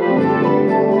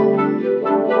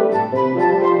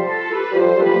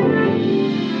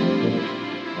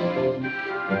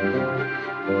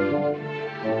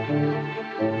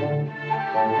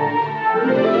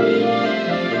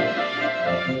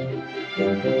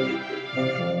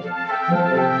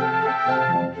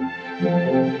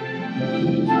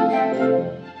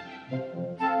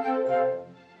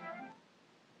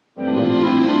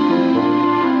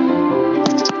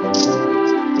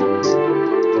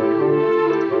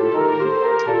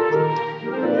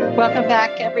 Welcome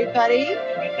back, everybody.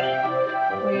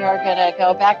 We are going to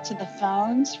go back to the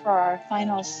phones for our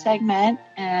final segment.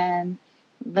 And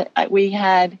we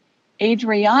had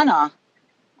Adriana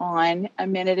on a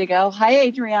minute ago. Hi,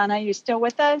 Adriana. You still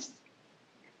with us?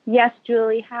 Yes,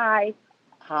 Julie. Hi.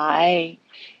 Hi.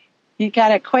 You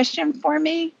got a question for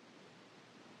me?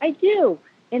 I do.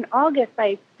 In August, I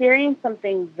experienced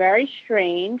something very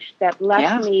strange that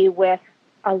left me with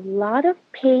a lot of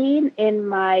pain in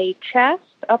my chest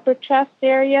upper chest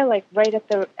area, like right at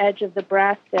the edge of the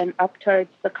breast and up towards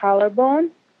the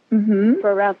collarbone. Mm-hmm.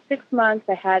 For around 6 months,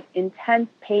 I had intense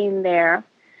pain there.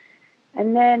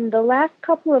 And then the last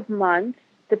couple of months,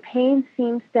 the pain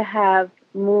seems to have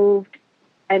moved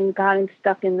and gotten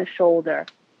stuck in the shoulder.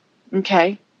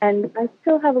 Okay. And I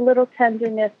still have a little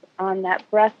tenderness on that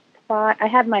breast spot. I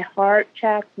had my heart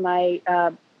checked, my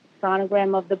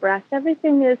sonogram of the breast.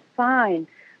 Everything is fine.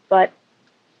 But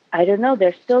I don't know,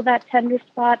 there's still that tender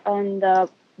spot on the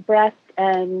breast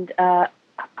and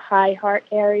high heart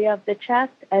area of the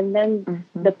chest. And then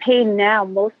the pain now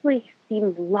mostly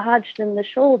seems lodged in the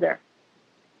shoulder.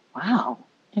 Wow.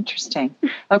 Interesting.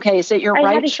 Okay, is it your I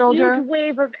right had a shoulder? huge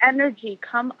wave of energy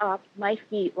come up my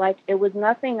feet like it was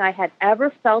nothing I had ever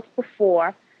felt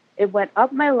before. It went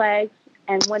up my legs,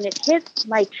 and when it hit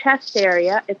my chest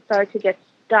area, it started to get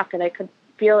stuck, and I could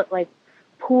feel it like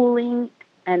pooling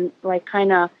and like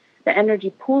kind of the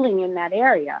energy pooling in that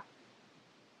area.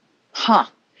 Huh.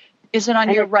 Is it on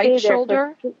And your it right stayed there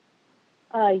shoulder?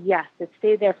 Yes, it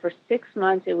stayed there for 6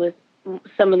 months. It was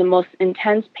some of the most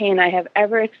intense pain I have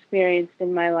ever experienced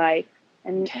in my life.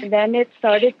 And then it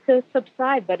started to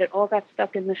subside, but it all got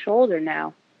stuck in the shoulder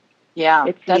now.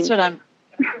 Yeah, that's what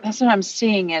I'm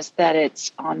seeing is that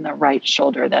it's on the right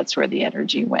shoulder. That's where the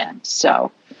energy went.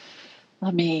 So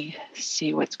let me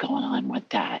see what's going on with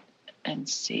that and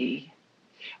see.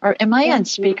 Or am I on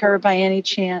speaker by any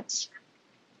chance?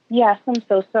 Yes, I'm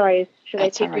so sorry. Should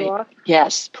That's I take all right. you off?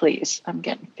 Yes, please. I'm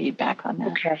getting feedback on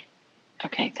that. Okay.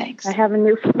 Okay, thanks. I have a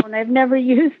new phone. I've never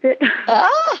used it.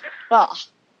 Well,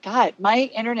 God, my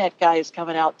internet guy is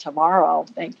coming out tomorrow.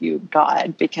 Thank you,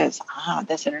 God, because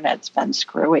this internet's been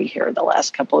screwy here the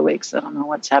last couple of weeks. I don't know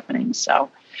what's happening.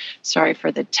 So sorry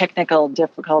for the technical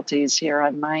difficulties here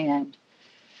on my end.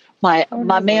 My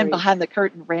man behind the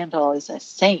curtain, Randall, is a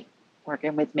saint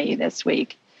working with me this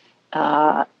week.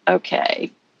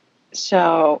 Okay.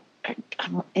 So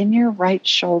I'm in your right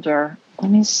shoulder. Let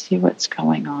me see what's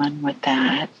going on with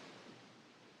that.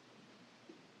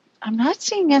 I'm not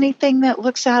seeing anything that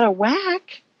looks out of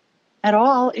whack at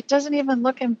all. It doesn't even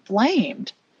look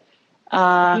inflamed.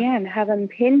 And have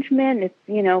impingement.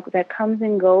 It's, that comes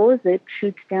and goes. It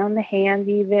shoots down the hand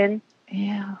even.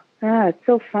 Yeah. It's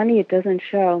so funny it doesn't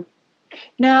show.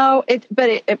 No,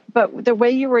 but the way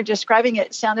you were describing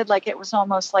it sounded like it was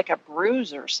almost like a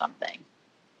bruise or something.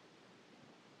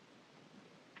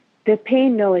 The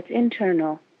pain, no, it's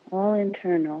internal, all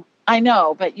internal. I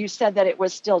know, but you said that it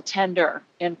was still tender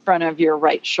in front of your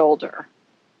right shoulder.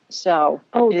 So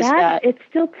it's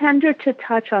still tender to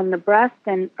touch on the breast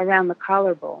and around the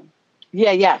collarbone.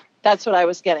 Yeah, that's what I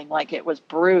was getting, like it was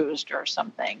bruised or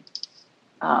something.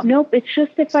 Nope, it's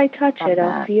just if I touch it,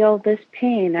 I'll feel this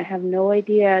pain. I have no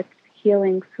idea. It's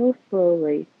healing so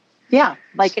slowly. Yeah,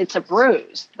 like it's a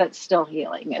bruise that's still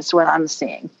healing is what I'm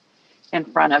seeing in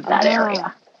front of that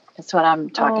area. That's what I'm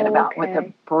talking about with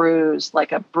a bruise,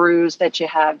 like a bruise that you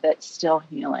have that's still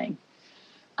healing.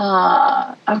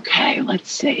 Okay,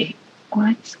 let's see.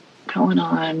 What's going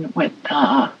on with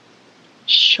the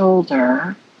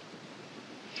shoulder?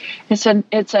 It's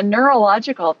a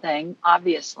neurological thing,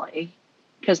 obviously,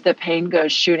 because the pain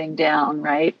goes shooting down,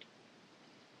 right?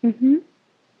 Mm-hmm.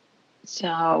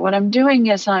 So what I'm doing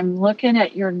is I'm looking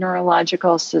at your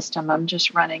neurological system. I'm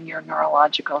just running your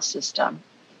neurological system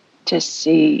to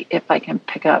see if I can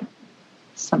pick up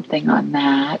something on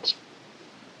that.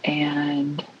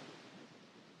 And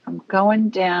I'm going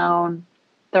down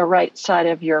the right side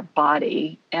of your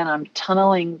body and I'm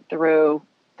tunneling through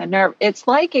the nerve. It's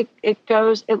like it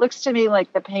looks to me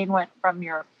like the pain went from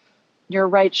your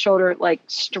right shoulder, like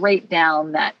straight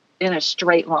down that in a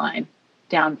straight line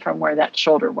down from where that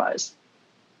shoulder was,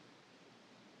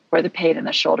 where the pain in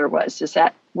the shoulder was. Is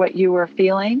that what you were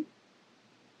feeling?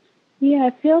 Yeah,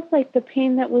 it feels like the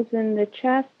pain that was in the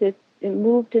chest, it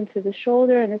moved into the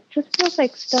shoulder, and it just feels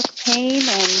like stuck pain.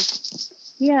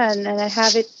 And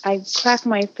I crack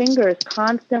my fingers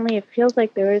constantly. It feels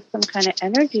like there is some kind of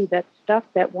energy that's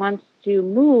stuck that wants to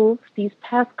move these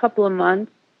past couple of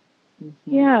months.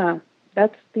 Mm-hmm. Yeah,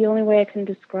 that's the only way I can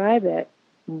describe it.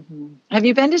 Mm-hmm. Have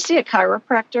you been to see a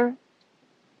chiropractor?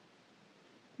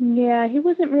 Yeah, he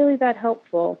wasn't really that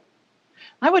helpful.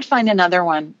 I would find another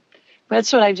one.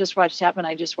 That's what I just watched happen.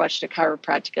 I just watched a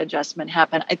chiropractic adjustment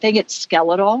happen. I think it's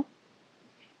skeletal,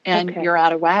 and you're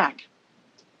out of whack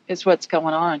is what's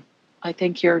going on. I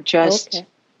think you're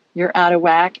out of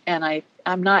whack, and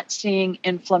I'm not seeing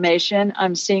inflammation.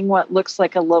 I'm seeing what looks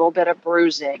like a little bit of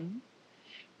bruising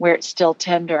where it's still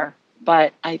tender,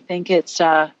 but I think it's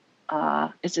a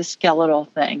skeletal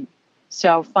thing.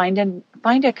 So find a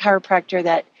chiropractor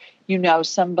that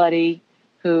somebody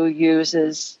who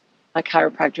uses a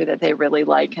chiropractor that they really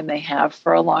like and they have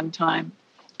for a long time.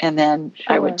 And then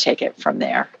I would take it from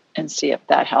there and see if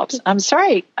that helps. I'm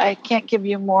sorry, I can't give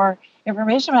you more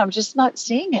information. I'm just not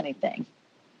seeing anything.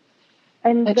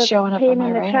 And it's the showing up pain on my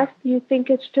in the radar. chest, do you think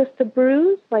it's just a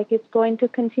bruise, like it's going to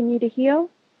continue to heal?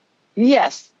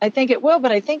 Yes, I think it will,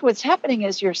 but I think what's happening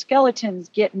is your skeleton's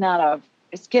getting out of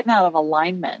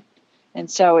alignment. And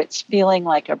so it's feeling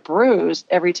like a bruise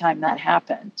every time that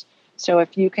happens. So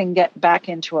if you can get back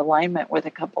into alignment with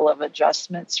a couple of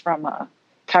adjustments from a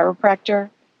chiropractor,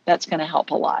 that's going to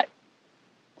help a lot.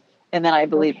 And then I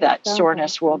believe that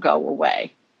soreness will go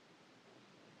away.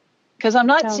 Because I'm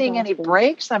not seeing any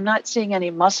breaks. I'm not seeing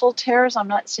any muscle tears. I'm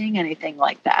not seeing anything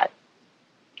like that.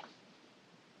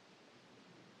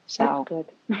 So, that's good.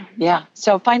 Yeah.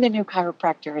 So find a new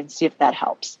chiropractor and see if that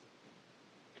helps.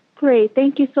 Great.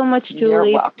 Thank you so much, Julie.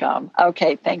 You're welcome.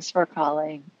 Okay. Thanks for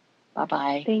calling.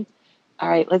 Bye-bye. Thanks. All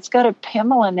right. Let's go to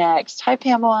Pamela next. Hi,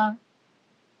 Pamela.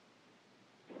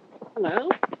 Hello.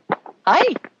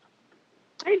 Hi.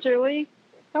 Hi, Julie.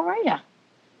 How are you?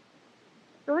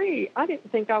 Great. I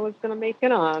didn't think I was going to make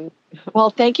it on. Well,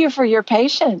 thank you for your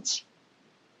patience.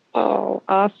 Oh,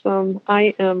 awesome.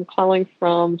 I am calling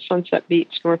from Sunset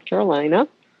Beach, North Carolina.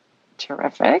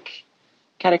 Terrific.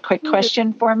 Got a quick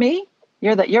question for me?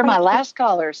 You're my last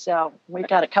caller, so we've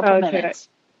got a couple minutes.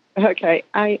 Okay.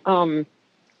 I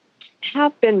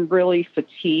have been really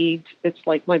fatigued. It's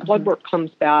like my blood work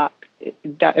comes back,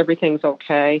 that everything's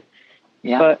okay.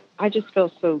 Yeah. But I just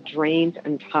feel so drained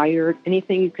and tired.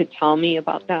 Anything you could tell me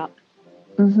about that?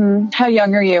 Mm-hmm. How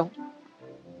young are you?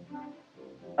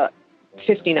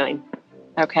 59.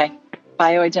 Okay.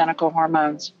 Bioidentical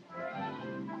hormones.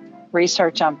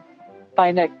 Research them.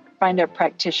 Find a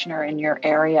practitioner in your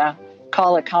area.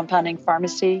 Call a compounding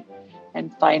pharmacy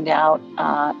and find out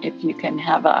if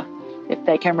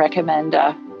they can recommend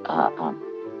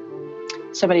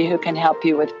somebody who can help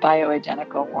you with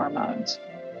bioidentical hormones.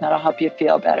 That'll help you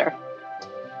feel better.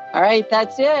 All right,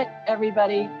 that's it,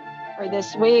 everybody, for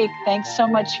this week. Thanks so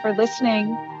much for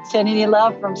listening. Sending you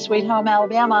love from Sweet Home,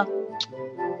 Alabama.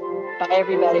 Bye,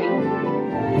 everybody.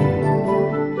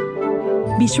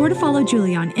 Be sure to follow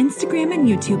Julie on Instagram and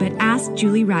YouTube at Ask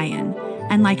Julie Ryan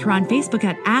and like her on Facebook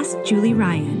at Ask Julie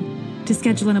Ryan. To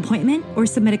schedule an appointment or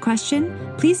submit a question,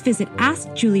 please visit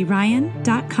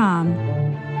AskJulieRyan.com.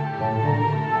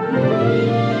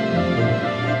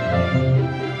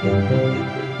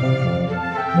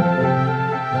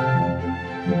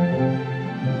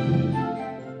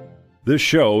 This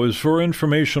show is for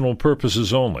informational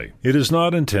purposes only. It is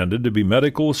not intended to be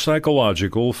medical,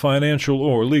 psychological, financial,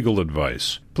 or legal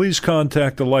advice. Please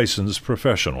contact a licensed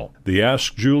professional. The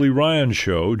Ask Julie Ryan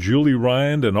Show, Julie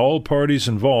Ryan and all parties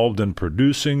involved in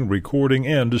producing, recording,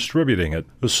 and distributing it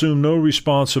assume no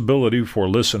responsibility for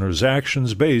listeners'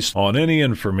 actions based on any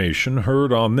information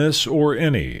heard on this or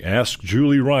any Ask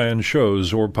Julie Ryan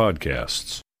shows or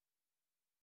podcasts.